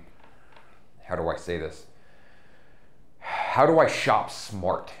on, how do I say this? How do I shop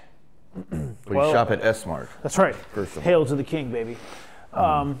smart? Well, you shop at S-Smart. That's right. Hail to the king, baby.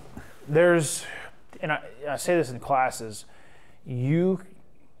 There's, and I say this in classes, you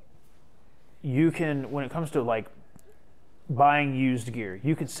can, when it comes to like buying used gear,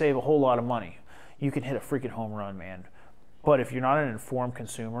 you can save a whole lot of money. You can hit a freaking home run, man. But if you're not an informed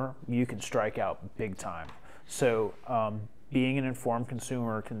consumer, you can strike out big time. So being an informed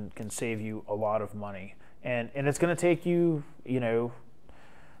consumer can save you a lot of money. And it's going to take you, you're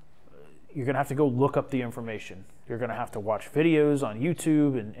going to have to go look up the information. You're going to have to watch videos on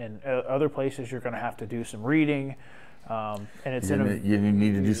YouTube and other places. You're going to have to do some reading. And it's you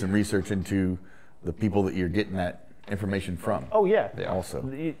need to do some research into the people that you're getting that information from. Oh yeah. Also.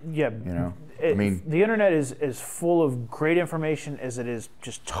 Yeah. The internet is full of great information as it is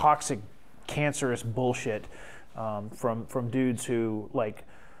just toxic, cancerous bullshit from dudes who, like,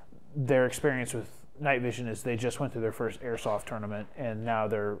 their experience with night vision is they just went through their first airsoft tournament and now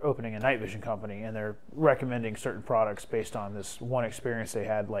they're opening a night vision company and they're recommending certain products based on this one experience they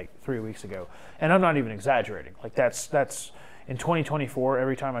had like 3 weeks ago. And I'm not even exaggerating. Like that's in 2024,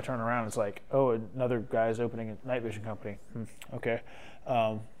 every time I turn around, it's like, oh, another guy's opening a night vision company. Okay.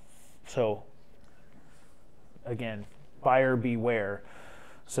 So again, buyer beware.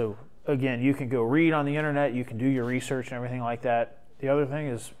 So again, you can go read on the internet, you can do your research and everything like that. The other thing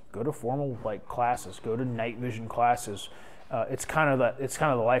is go to formal classes, go to night vision classes. It's kind of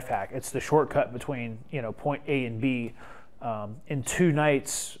the life hack. It's the shortcut between point A and B. In 2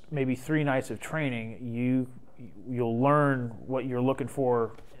 nights, maybe 3 nights of training, you'll learn what you're looking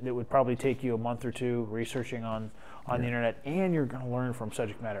for. It would probably take you a month or 2 researching on the internet, and you're going to learn from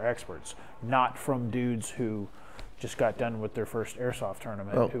subject matter experts, not from dudes who just got done with their first airsoft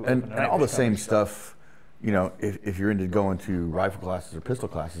tournament. And all the same stuff. If you're into going to rifle classes or pistol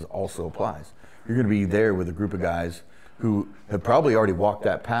classes, also applies. You're going to be there with a group of guys who have probably already walked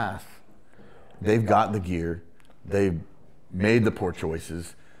that path. They've got the gear, they've made the poor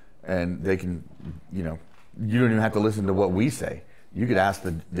choices, and they can, you don't even have to listen to what we say. You could ask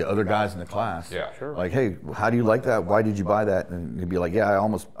the other guys in the class, like, hey, how do you like that? Why did you buy that? And they'd be like, yeah,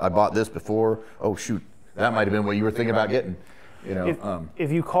 I bought this before. Oh, shoot, that might have been what you were thinking about getting.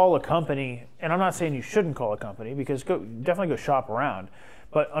 If you call a company, and I'm not saying you shouldn't call a company, because definitely go shop around,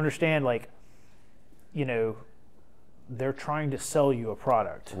 but understand, they're trying to sell you a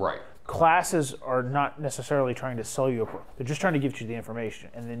product. Right. classes are not necessarily trying to sell you they're just trying to give you the information,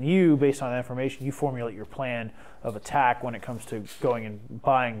 and then you, based on that information, you formulate your plan of attack when it comes to going and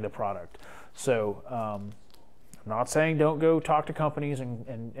buying the product. So I'm not saying don't go talk to companies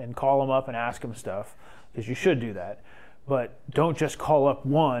and call them up and ask them stuff, because you should do that, but don't just call up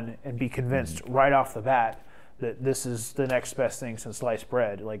one and be convinced right off the bat that this is the next best thing since sliced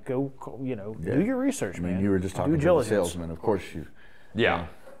bread. Like, go, do your research, man. You were just talking to the salesman, of course you. Yeah.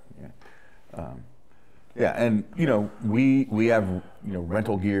 Yeah, and we have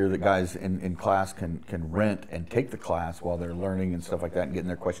rental gear that guys in class can rent and take the class while they're learning and stuff like that and getting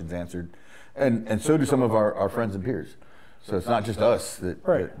their questions answered, and so do some of our friends and peers. So it's not just us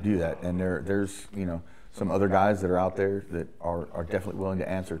that do that, and there's some other guys that are out there that are definitely willing to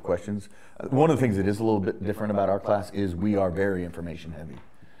answer questions. One of the things that is a little bit different about our class is we are very information heavy,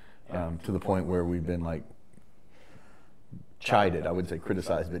 to the point where we've been like chided, I wouldn't say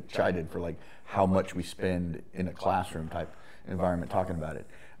criticized, but chided for like how much we spend in a classroom type environment talking about it.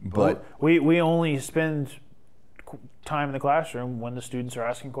 But we only spend time in the classroom when the students are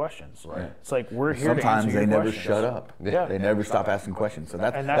asking questions. Right. It's like, we're here to answer sometimes your they never questions. shut up. Yeah. They never stop asking questions. So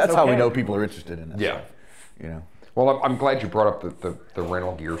that's that's how we okay. know people are interested in that Yeah. stuff. Well, I'm glad you brought up the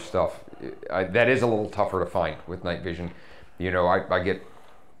rental gear stuff. That is a little tougher to find with night vision.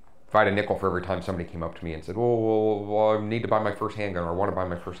 If I had a nickel for every time somebody came up to me and said, well, I need to buy my first handgun, or I want to buy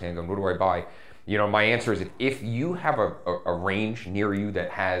my first handgun, what do I buy? My answer is, if you have a range near you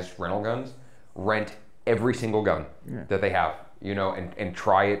that has rental guns, rent every single gun that they have, and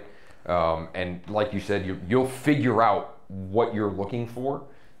try it. And like you said, you'll figure out what you're looking for.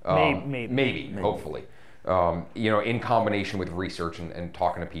 Maybe, hopefully. In combination with research and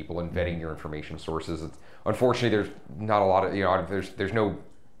talking to people and vetting your information sources. Unfortunately, there's not a lot of, there's no,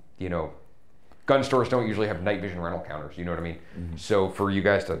 gun stores don't usually have night vision rental counters, you know what I mean? Mm-hmm. So for you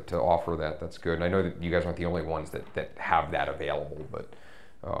guys to offer that, that's good. And I know that you guys aren't the only ones that have that available, but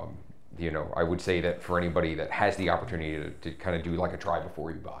I would say that for anybody that has the opportunity to kind of do like a try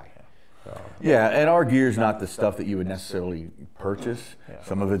before you buy. Yeah, and our gear's not the stuff that you would necessarily purchase. Yeah.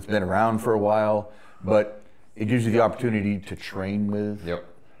 Some of it's been around for a while, but it gives you the opportunity to train with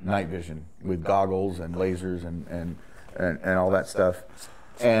night vision, with goggles and lasers and all that stuff,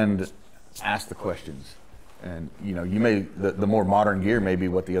 and ask the questions. And you may the more modern gear may be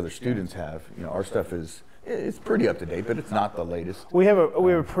what the other students have. Our stuff it's pretty up to date, but it's not the latest. We have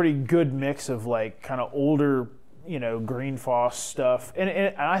a pretty good mix of like kind of older, green phos stuff,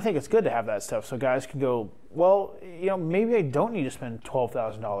 and I think it's good to have that stuff so guys can go, well, maybe I don't need to spend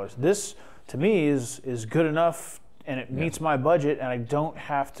 $12,000. This to me is good enough, and it meets my budget, and I don't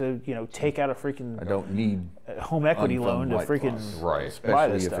have to take out a freaking I don't need home equity loan to freaking right, especially buy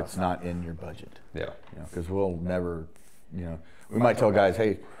this if stuff. it's not in your budget. Yeah, because we'll never, we might tell guys,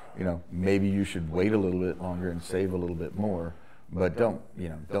 hey, maybe you should wait a little bit longer and save a little bit more, but don't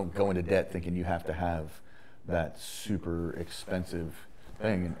go into debt thinking you have to have that super expensive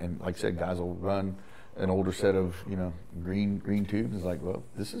thing. And like I said, guys will run an older set of green tubes. It's like, well,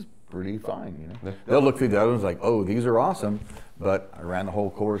 this is pretty fine. They'll look through the other ones like, oh, these are awesome, but I ran the whole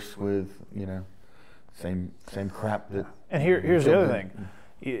course with same crap that. And here's the other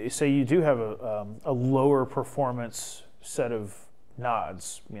thing. Say you do have a lower performance set of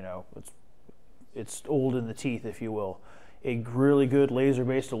nods. It's old in the teeth, if you will. A really good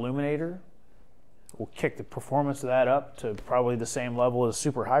laser-based illuminator will kick the performance of that up to probably the same level as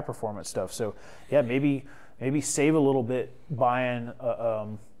super high performance stuff. So yeah, maybe save a little bit buying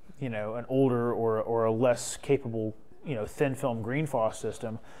an older or a less capable thin film green phos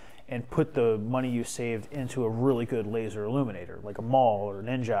system, and put the money you saved into a really good laser illuminator like a Mall or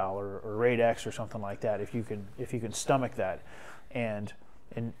Ninja or Raid X or something like that, if you can stomach that, and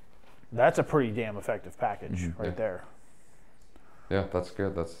that's a pretty damn effective package right there. Yeah, that's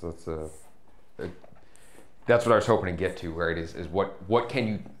good. That's what I was hoping to get to, right? Is what can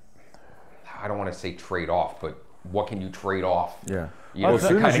you? I don't want to say trade off, but what can you trade off? Yeah. As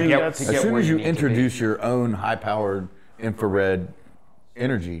soon as you introduce your own high-powered infrared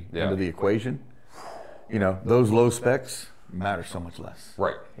energy into the equation, those low specs matter so much less.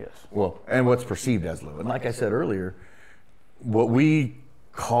 Right. Yes. Well, and what's perceived as low. And like I said earlier, what we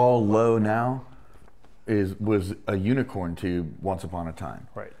call low now was a unicorn tube once upon a time.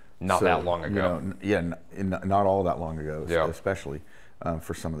 Right. Not that long ago. Not all that long ago, Yeah. especially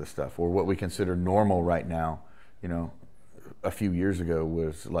for some of the stuff. Or what we consider normal right now, a few years ago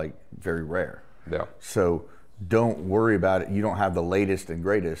was like very rare. Yeah. So don't worry about it. You don't have the latest and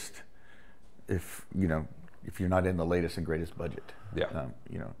greatest if you're not in the latest and greatest budget. Yeah.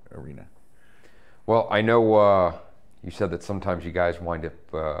 Arena. Well, I know You said that sometimes you guys wind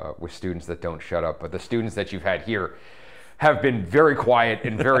up with students that don't shut up, but the students that you've had here have been very quiet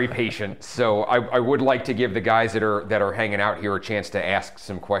and very patient. So I would like to give the guys that are hanging out here a chance to ask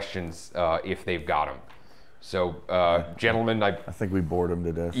some questions if they've got them. So, gentlemen, I think we bored them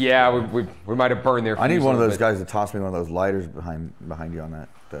to death. Yeah, we might have burned their fuse. I need one of those guys to toss me one of those lighters behind you on that.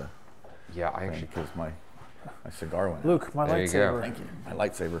 Yeah, I actually, because my cigar went out. Luke, my There you lightsaber. go. Thank you. My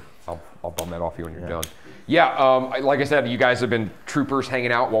lightsaber. I'll bum that off you when you're done. Yeah, like I said, you guys have been troopers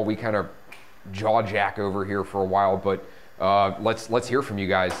hanging out while we kind of jaw jack over here for a while, but let's hear from you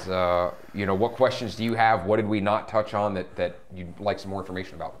guys. You know, what questions do you have? What did we not touch on that you'd like some more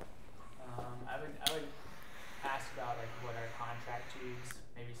information about? I would ask about like what are contract tubes,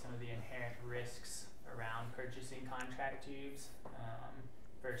 maybe some of the inherent risks around purchasing contract tubes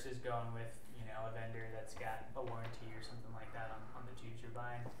versus going with, you know, a vendor that's got a warranty or something like that on the tubes you're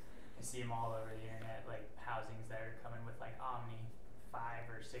buying. You see them all over the internet, like housings that are coming with like Omni 5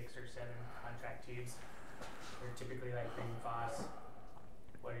 or 6 or 7 contract tubes. They're typically like Green Foss.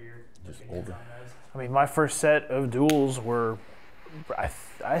 What are your opinions on those? I mean, my first set of duals were,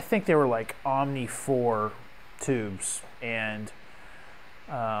 I think they were like Omni 4 tubes, and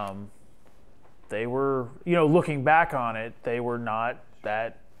they were, you know, looking back on it, they were not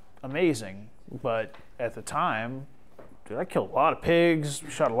that amazing, but at the time, dude, I killed a lot of pigs,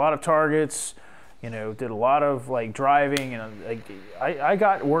 shot a lot of targets, you know, did a lot of like driving, and like, I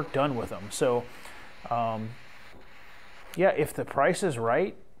got work done with them. So yeah, if the price is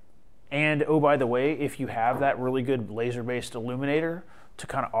right, and oh, by the way, if you have that really good laser-based illuminator to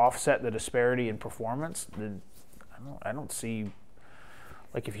kind of offset the disparity in performance, then I don't see,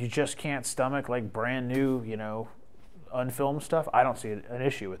 like, if you just can't stomach like brand new, you know, unfilmed stuff, I don't see an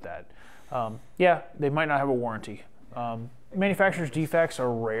issue with that. Yeah, they might not have a warranty. Manufacturer's defects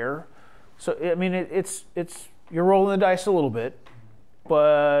are rare, so I mean it's you're rolling the dice a little bit,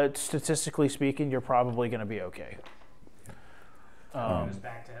 but statistically speaking, you're probably going to be okay. It goes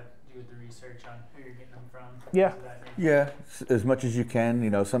back to do with the research on who you're getting them from. Yeah. Yeah, as much as you can. You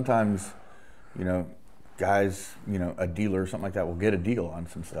know, sometimes, you know, guys, you know, a dealer or something like that will get a deal on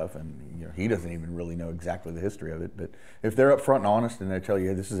some stuff, and you know, he doesn't even really know exactly the history of it. But if they're upfront and honest and they tell you,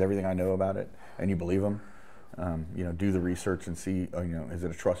 hey, this is everything I know about it, and you believe them, you know, do the research and see, you know, is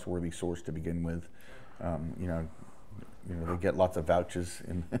it a trustworthy source to begin with? You know, they get lots of vouchers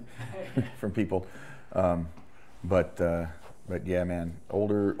from people, but yeah, man,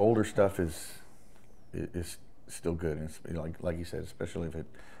 older stuff is still good, and it's, you know, like you said, especially if it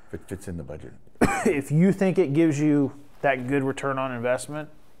fits in the budget. If you think it gives you that good return on investment,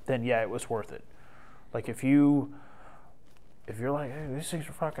 then yeah, it was worth it. Like if you're like, hey, these things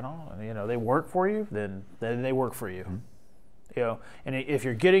are fucking on, you know, they work for you, then they work for you. Mm-hmm. You know, and if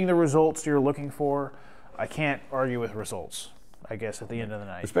you're getting the results you're looking for, I can't argue with results, I guess, at the end of the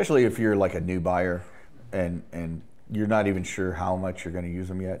night. Especially if you're like a new buyer and you're not even sure how much you're going to use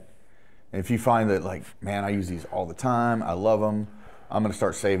them yet. And if you find that, like, man, I use these all the time, I love them, I'm going to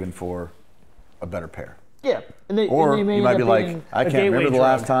start saving for a better pair. Yeah. And they may you might be like, I can't remember the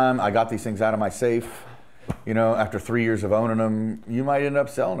last drug. time I got these things out of my safe. You know, after 3 years of owning them, you might end up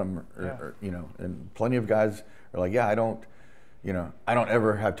selling them. Or, you know, and plenty of guys are like, yeah, I don't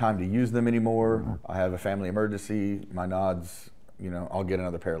ever have time to use them anymore. I have a family emergency. My nods, you know, I'll get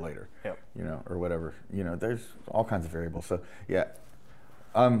another pair later. Yep. You know, or whatever. You know, there's all kinds of variables. So yeah,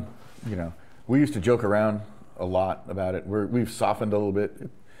 you know, we used to joke around a lot about it. We've softened a little bit.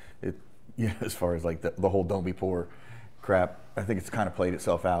 Yeah, as far as like the whole "don't be poor" crap, I think it's kind of played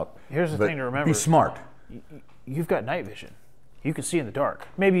itself out. Here's the thing to remember: be smart. You've got night vision. You can see in the dark.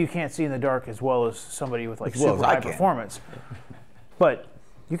 Maybe you can't see in the dark as well as somebody with like super high performance, but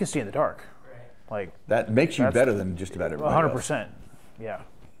you can see in the dark. Like that makes you better than just about everybody 100%. Yeah.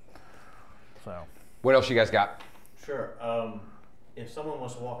 So. What else you guys got? Sure. If someone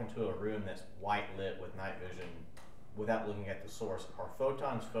wants to walk into a room that's white lit with night vision, without looking at the source, are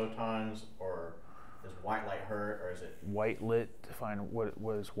photons, or does white light hurt, or is it white lit? Define what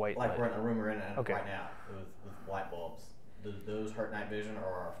is white like lit? we're in a room we're in okay. right now with light bulbs. Do those hurt night vision, or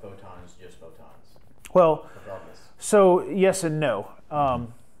are photons just photons? Well, regardless. So yes and no.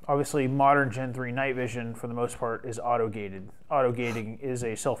 Obviously, modern Gen 3 night vision, for the most part, is auto-gated. Auto-gating is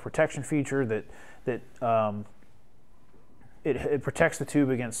a self-protection feature that it protects the tube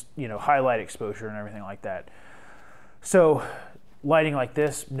against, you know, high light exposure and everything like that. So lighting like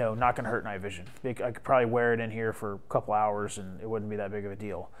this, no, not going to hurt night vision. I could probably wear it in here for a couple hours and it wouldn't be that big of a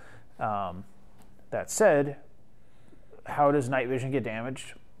deal. That said, how does night vision get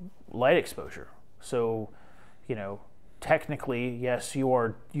damaged? Light exposure. So, you know, technically, yes, you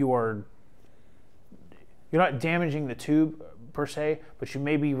are you're not damaging the tube per se, but you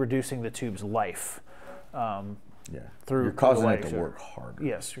may be reducing the tube's life. Through you're causing it to lighting. work harder.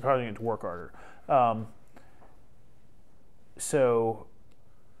 Yes, you're causing it to work harder.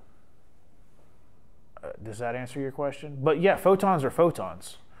 Does that answer your question? But yeah, photons are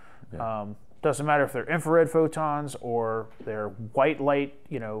photons. Yeah. Doesn't matter if they're infrared photons or they're white light,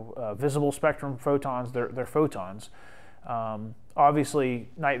 visible spectrum photons. They're photons. Obviously,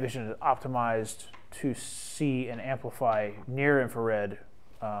 night vision is optimized to see and amplify near infrared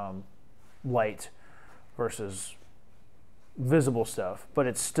light versus visible stuff, but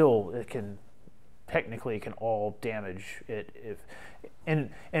it can all damage it and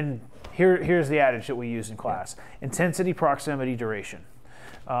here's the adage that we use in class: intensity, proximity, duration.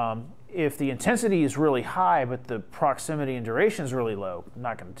 If the intensity is really high but the proximity and duration is really low, I'm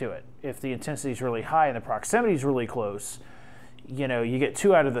not going to do it. If the intensity is really high and the proximity is really close, you get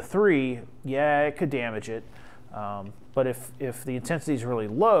 2 out of the 3, it could damage it. But if the intensity is really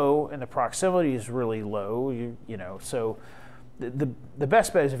low and the proximity is really low, so the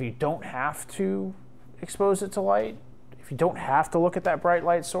best bet is if you don't have to expose it to light, if you don't have to look at that bright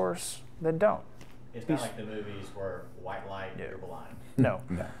light source, then don't. It's not like the movies where white light, you're blind. No.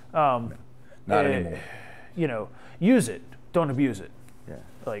 Not anymore. Use it, don't abuse it. Yeah.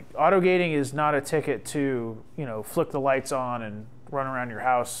 Like auto gating is not a ticket to flick the lights on and run around your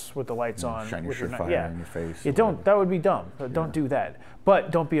house with the lights on. Shine your with fire in your face. That would be dumb. Don't do that.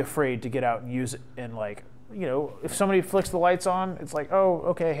 But don't be afraid to get out and use it. And if somebody flicks the lights on, it's like, oh,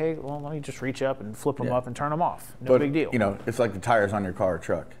 okay, hey, well, let me just reach up and flip them up and turn them off. No big deal. It's like the tires on your car or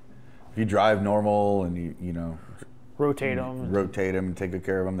truck. If you drive normal and you rotate them and take good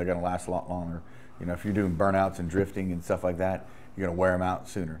care of them, they're going to last a lot longer. If you're doing burnouts and drifting and stuff like that, you're going to wear them out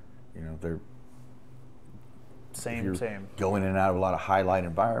sooner. They're same. Going in and out of a lot of highlight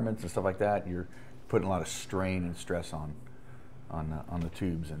environments and stuff like that, you're putting a lot of strain and stress on the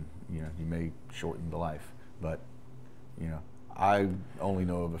tubes, and you may shorten the life. But I only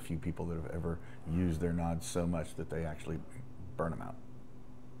know of a few people that have ever used their nods so much that they actually burn them out.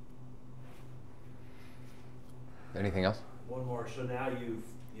 Anything else? One more. So now you've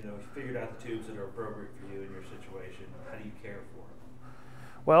figured out the tubes that are appropriate for you in your situation. How do you care for them?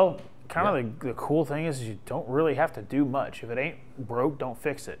 Well, the cool thing is you don't really have to do much. If it ain't broke, don't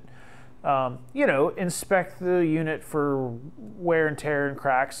fix it. Inspect the unit for wear and tear and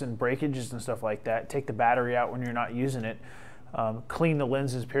cracks and breakages and stuff like that. Take the battery out when you're not using it. Clean the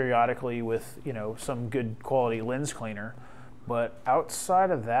lenses periodically with some good quality lens cleaner. But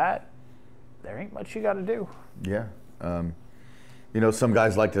outside of that, there ain't much you got to do. Yeah. Some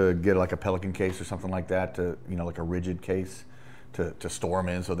guys like to get like a Pelican case or something like that to, like a rigid case to store them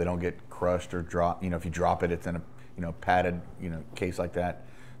in so they don't get crushed or drop. If you drop it, it's in a padded, case like that.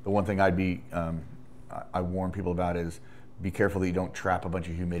 The one thing I warn people about is be careful that you don't trap a bunch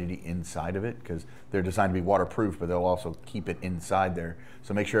of humidity inside of it, because they're designed to be waterproof, but they'll also keep it inside there.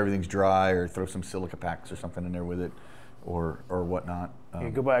 So make sure everything's dry, or throw some silica packs or something in there with it, or whatnot. You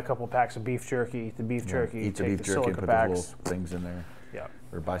go buy a couple packs of beef jerky, eat the beef jerky, take the silica put packs. the little things in there. Yeah.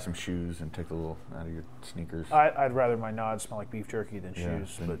 Or buy some shoes and take the little out of your sneakers. I'd rather my nods smell like beef jerky than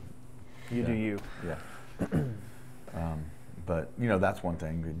shoes, but you do you. Yeah. But that's one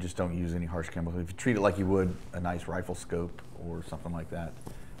thing. Just don't use any harsh chemicals. If you treat it like you would a nice rifle scope or something like that,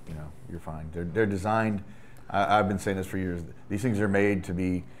 you're fine. They're designed. I've been saying this for years. These things are made to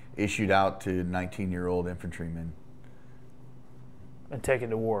be issued out to 19-year-old infantrymen and taken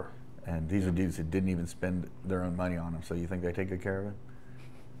to war. And these are dudes that didn't even spend their own money on them. So you think they take good care of it?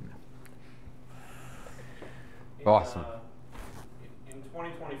 No. Awesome. In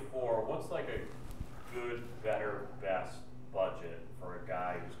 2024, what's like a good, better, best budget for a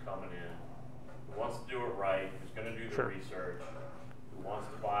guy who's coming in, who wants to do it right, who's going to do the research, who wants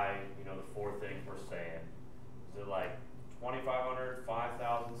to buy, the 4 things we're saying? Is it like $2,500,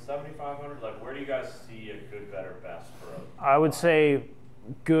 $5,000, $7,500? Like, where do you guys see a good, better, best for a I would say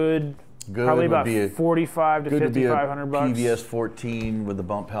good probably about $4,500 to $5,500 bucks. PVS 14 with the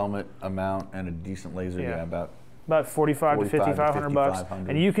bump helmet amount and a decent laser. Yeah, about $4,500 to $5,500 bucks.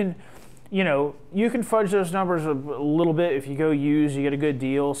 And you can, you can fudge those numbers a little bit. If you go used, you get a good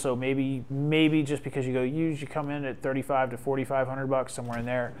deal. So maybe just because you go used, you come in at $3,500 to $4,500 bucks, somewhere in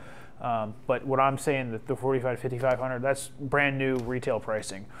there. But what I'm saying, that the $4,500 to $5,500, that's brand new retail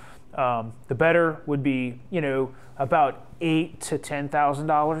pricing. The better would be, about $8,000 to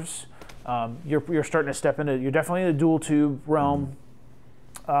 $10,000. You're starting to step into. You're definitely in the dual tube realm.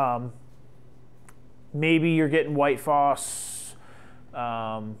 Maybe you're getting white phos.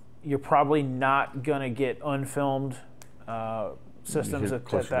 You're probably not gonna get unfilmed systems at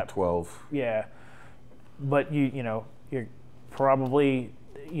closer that to 12. Yeah, but you're probably,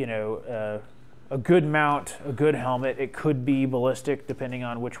 a good mount, a good helmet. It could be ballistic depending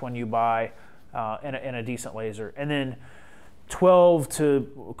on which one you buy, and a decent laser. And then $12,000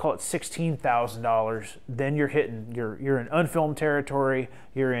 to, we'll call it $16,000. Then you're in unfilmed territory.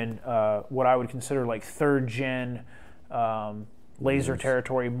 You're in what I would consider like 3rd gen laser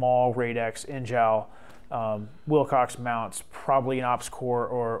territory, MAL, Radex, Injal, Wilcox mounts, probably an Ops Core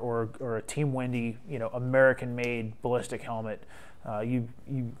or a Team Wendy, American-made ballistic helmet.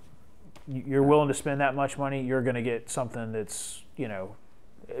 You're willing to spend that much money, you're going to get something that's,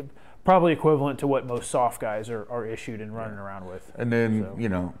 probably equivalent to what most soft guys are issued and running around with. And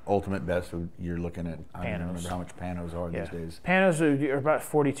then, ultimate best, you're looking at, I don't remember how much panos are these days. Panos are about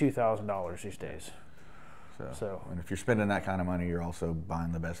 $42,000 these days. So, and if you're spending that kind of money, you're also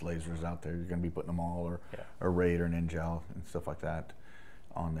buying the best lasers out there. You're going to be putting them all, or a Raid or an Injal and stuff like that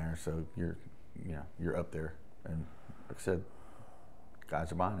on there. So you're up there. And like I said,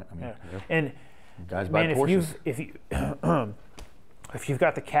 guys are buying it. I mean, and guys buy Porsches. If you've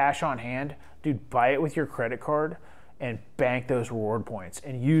got the cash on hand, dude, buy it with your credit card and bank those reward points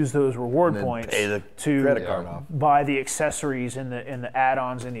and use those reward points to credit card off. Buy the accessories and the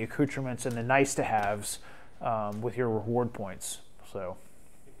add-ons and the accoutrements and the nice-to-haves with your reward points. So,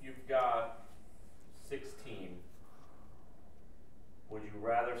 if you've got 16, would you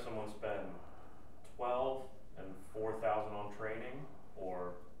rather someone spend 12 and 4,000 on training,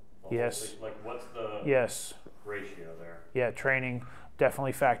 or yes, like what's the ratio there? Yeah, training,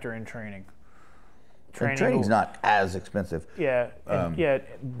 definitely factor in training. Training's not as expensive.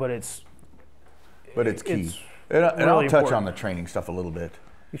 But it's key. And I'll touch on the training stuff a little bit.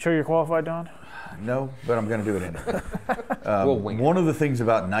 You sure you're qualified, Don? No, but I'm going to do it anyway. One of the things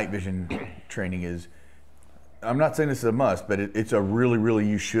about night vision training is, I'm not saying this is a must, but it's a really,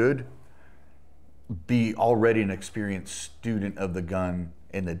 you should be already an experienced student of the gun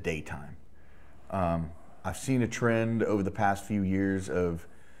in the daytime. I've seen a trend over the past few years of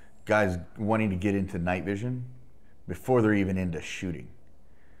guys wanting to get into night vision before they're even into shooting,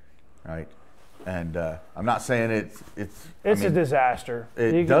 right? And I'm not saying it's a disaster.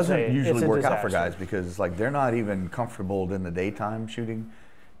 It doesn't usually work out for guys because it's like they're not even comfortable in the daytime shooting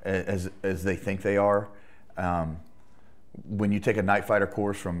as they think they are. When you take a night fighter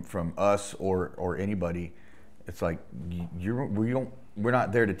course from us or anybody, it's like we're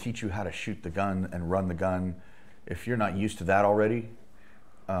not there to teach you how to shoot the gun and run the gun. If you're not used to that already,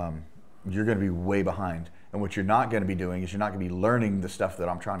 you're going to be way behind. And what you're not going to be doing is you're not going to be learning the stuff that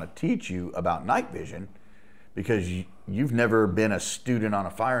I'm trying to teach you about night vision, because you've never been a student on a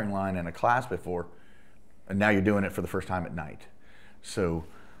firing line in a class before, and now you're doing it for the first time at night. So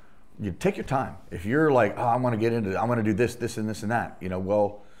you take your time. If you're like, I want to get into it, I want to do this, and this, and that,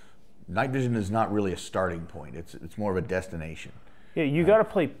 well, night vision is not really a starting point. It's more of a destination. Yeah, you got to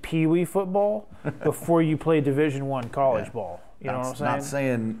play pee-wee football before you play Division I college ball. You know what I'm saying? Not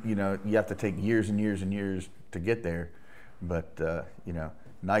saying, you have to take years and years and years to get there, but,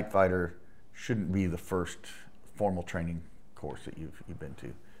 night fighter shouldn't be the first formal training course that you've been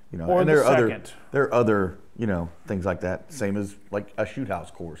to. Or and there are other, things like that. Same as like a shoot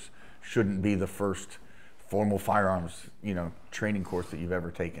house course shouldn't be the first formal firearms, training course that you've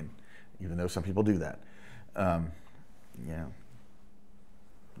ever taken, even though some people do that.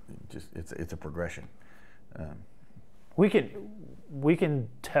 It's a progression. We can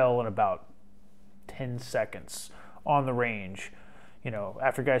tell in about 10 seconds on the range,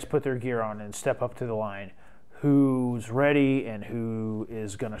 after guys put their gear on and step up to the line, who's ready and who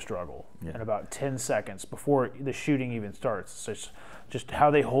is going to struggle in about 10 seconds before the shooting even starts. So it's just how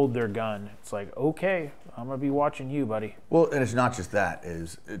they hold their gun. It's like, okay, I'm going to be watching you, buddy. Well, and it's not just that.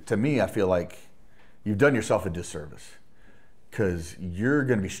 To me, I feel like you've done yourself a disservice, because you're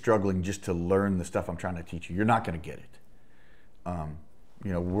going to be struggling just to learn the stuff I'm trying to teach you. You're not going to get it.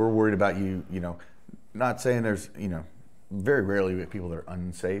 We're worried about you, not saying there's, very rarely we have people that are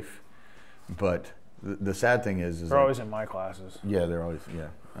unsafe, but the sad thing is they're always in my classes. Yeah, they're always,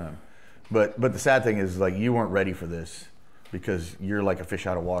 But the sad thing is, like, you weren't ready for this because you're like a fish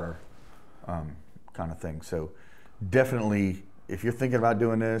out of water kind of thing. So definitely, if you're thinking about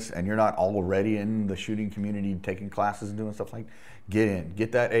doing this and you're not already in the shooting community, taking classes and doing stuff like, get in,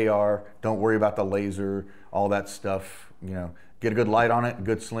 get that AR, don't worry about the laser, all that stuff, get a good light on it, a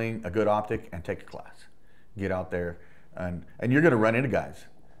good sling, a good optic, and take a class. Get out there, and you're going to run into guys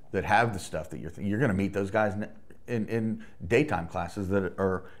that have the stuff that you're going to meet those guys in daytime classes that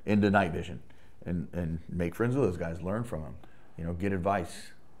are into night vision, and make friends with those guys, learn from them, get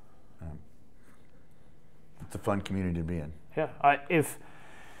advice. It's a fun community to be in. Yeah,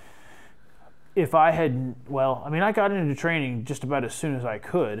 if I had, well, I mean, I got into training just about as soon as I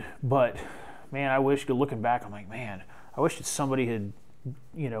could, but man, I wish, looking back, I'm like, man, I wish that somebody had,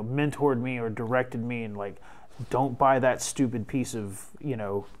 you know, mentored me or directed me and like, don't buy that stupid piece of, you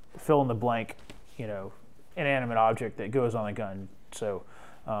know, fill in the blank, you know, inanimate object that goes on the gun. So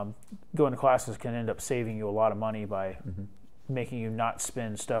going to classes can end up saving you a lot of money by making you not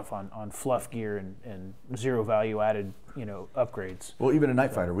spend stuff on fluff gear and zero value added, you know, upgrades. Well, even a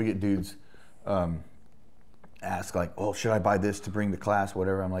night fighter, we get dudes ask like, "Oh, should I buy this to bring to class?"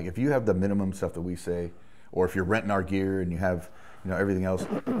 Whatever. I'm like, if you have the minimum stuff that we say, or if you're renting our gear and you have, you know, everything else,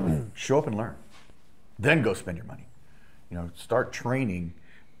 show up and learn. Then go spend your money. You know, start training,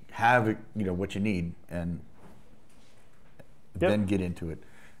 have, you know, what you need, and then get into it,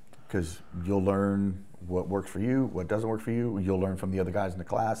 because you'll learn what works for you, what doesn't work for you. You'll learn from the other guys in the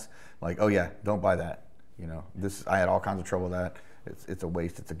class. Like, oh yeah, don't buy that. You know, this, I had all kinds of trouble with that. It's a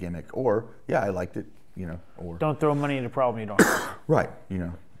waste. It's a gimmick. Or yeah, I liked it. You know, or don't throw money into a problem you don't have. Right. You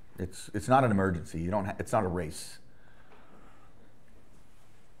know, it's not an emergency. You don't. It's not a race.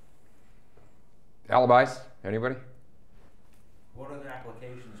 Alibis? Anybody? What other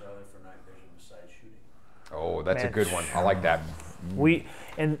applications are there for night vision besides shooting? Oh, that's a good one. I like that. We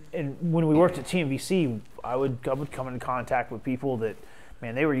and when we worked at TMVC, I would come into contact with people that,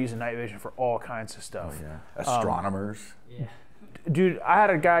 man, they were using night vision for all kinds of stuff. Oh, yeah. Astronomers. Yeah. Dude, I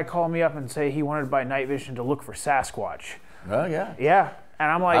had a guy call me up and say he wanted to buy night vision to look for Sasquatch. Oh yeah. Yeah, and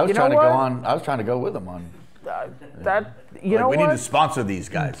I'm like, I was you know trying what? to go on. I was trying to go with them on. That you Like, know we what? need to sponsor these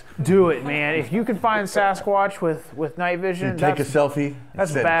guys. Do it, man. If you can find Sasquatch with night vision, Take a selfie.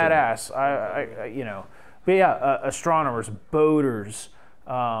 That's badass. I you know, but yeah, astronomers, boaters,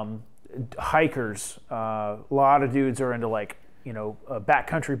 hikers. A lot of dudes are into, like, you know,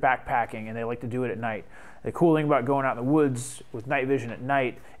 backcountry backpacking, and they like to do it at night. The cool thing about going out in the woods with night vision at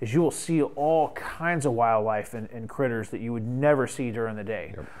night is you will see all kinds of wildlife and critters that you would never see during the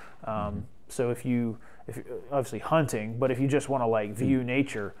day. Yep. So if you obviously hunting, but if you just want to like view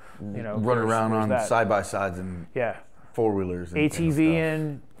nature, you know, run around on side by sides and four wheelers, and ATV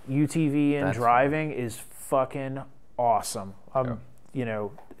and UTV and driving is fucking awesome. You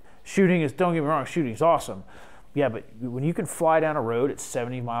know, shooting is, don't get me wrong, shooting is awesome. Yeah, but when you can fly down a road at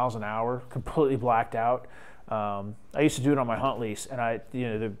 70 miles an hour, completely blacked out. I used to do it on my hunt lease, and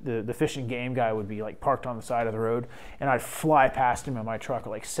the fish and game guy would be like parked on the side of the road, and I'd fly past him in my truck at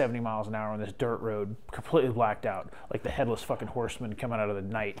like 70 miles an hour on this dirt road, completely blacked out, like the headless fucking horseman coming out of the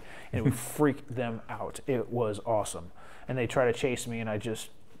night, and it would freak them out. It was awesome. And they'd try to chase me, and I'd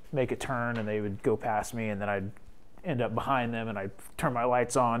just make a turn, and they would go past me, and then I'd end up behind them, and I'd turn my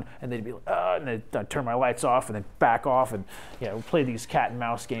lights on, and they'd be like, and I'd turn my lights off, and then back off, and play these cat and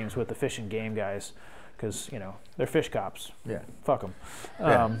mouse games with the fish and game guys, because they're fish cops. Yeah, fuck them.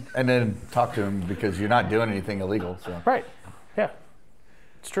 And then talk to them, because you're not doing anything illegal. So right. Yeah,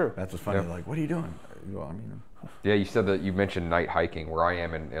 it's true. That's what's funny. Like, what are you doing? Well, yeah, you said that you mentioned night hiking, where I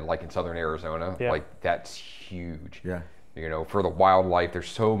am in like in southern Arizona. Yeah. Like, that's huge. Yeah. You know, for the wildlife, there's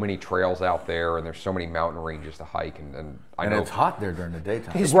so many trails out there, and there's so many mountain ranges to hike, and I know it's hot there during the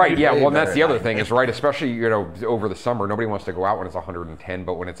daytime. Right, yeah, well, and that's the other thing is, right, especially, over the summer, nobody wants to go out when it's 110,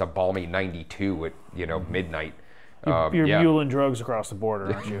 but when it's a balmy 92 at, midnight. You're muling drugs across the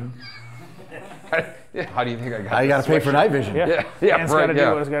border, aren't you? How do you think I got How you got to pay for night vision? Yeah, yeah, it's got to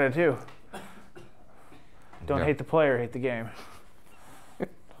do what it's got to do. Don't hate the player, hate the game.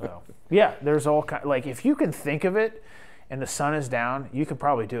 So, yeah, there's all kind, like, if you can think of it, and the sun is down, you can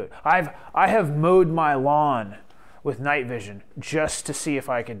probably do it. I have mowed my lawn with night vision just to see if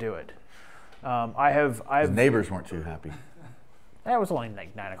I could do it. The neighbors weren't too happy. It was only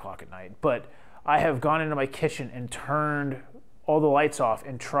like 9 o'clock at night, but I have gone into my kitchen and turned all the lights off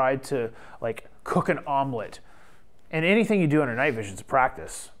and tried to like cook an omelet. And anything you do under night vision is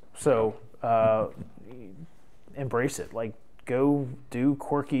practice. So embrace it. Like, go do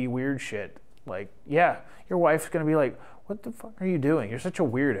quirky, weird shit. Like, yeah, your wife's gonna be like, what the fuck are you doing? You're such a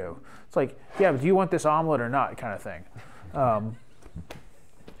weirdo. It's like, yeah, but do you want this omelet or not, kind of thing.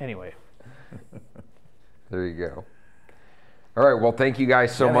 Anyway. There you go. All right, well, thank you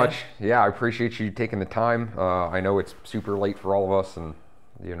guys so much. Yeah, I appreciate you taking the time. I know it's super late for all of us, and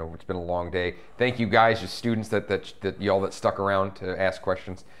it's been a long day. Thank you guys, just students that y'all that stuck around to ask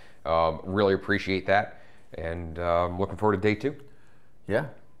questions. Really appreciate that, and looking forward to day 2. Yeah.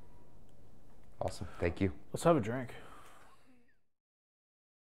 Awesome. Thank you. Let's have a drink.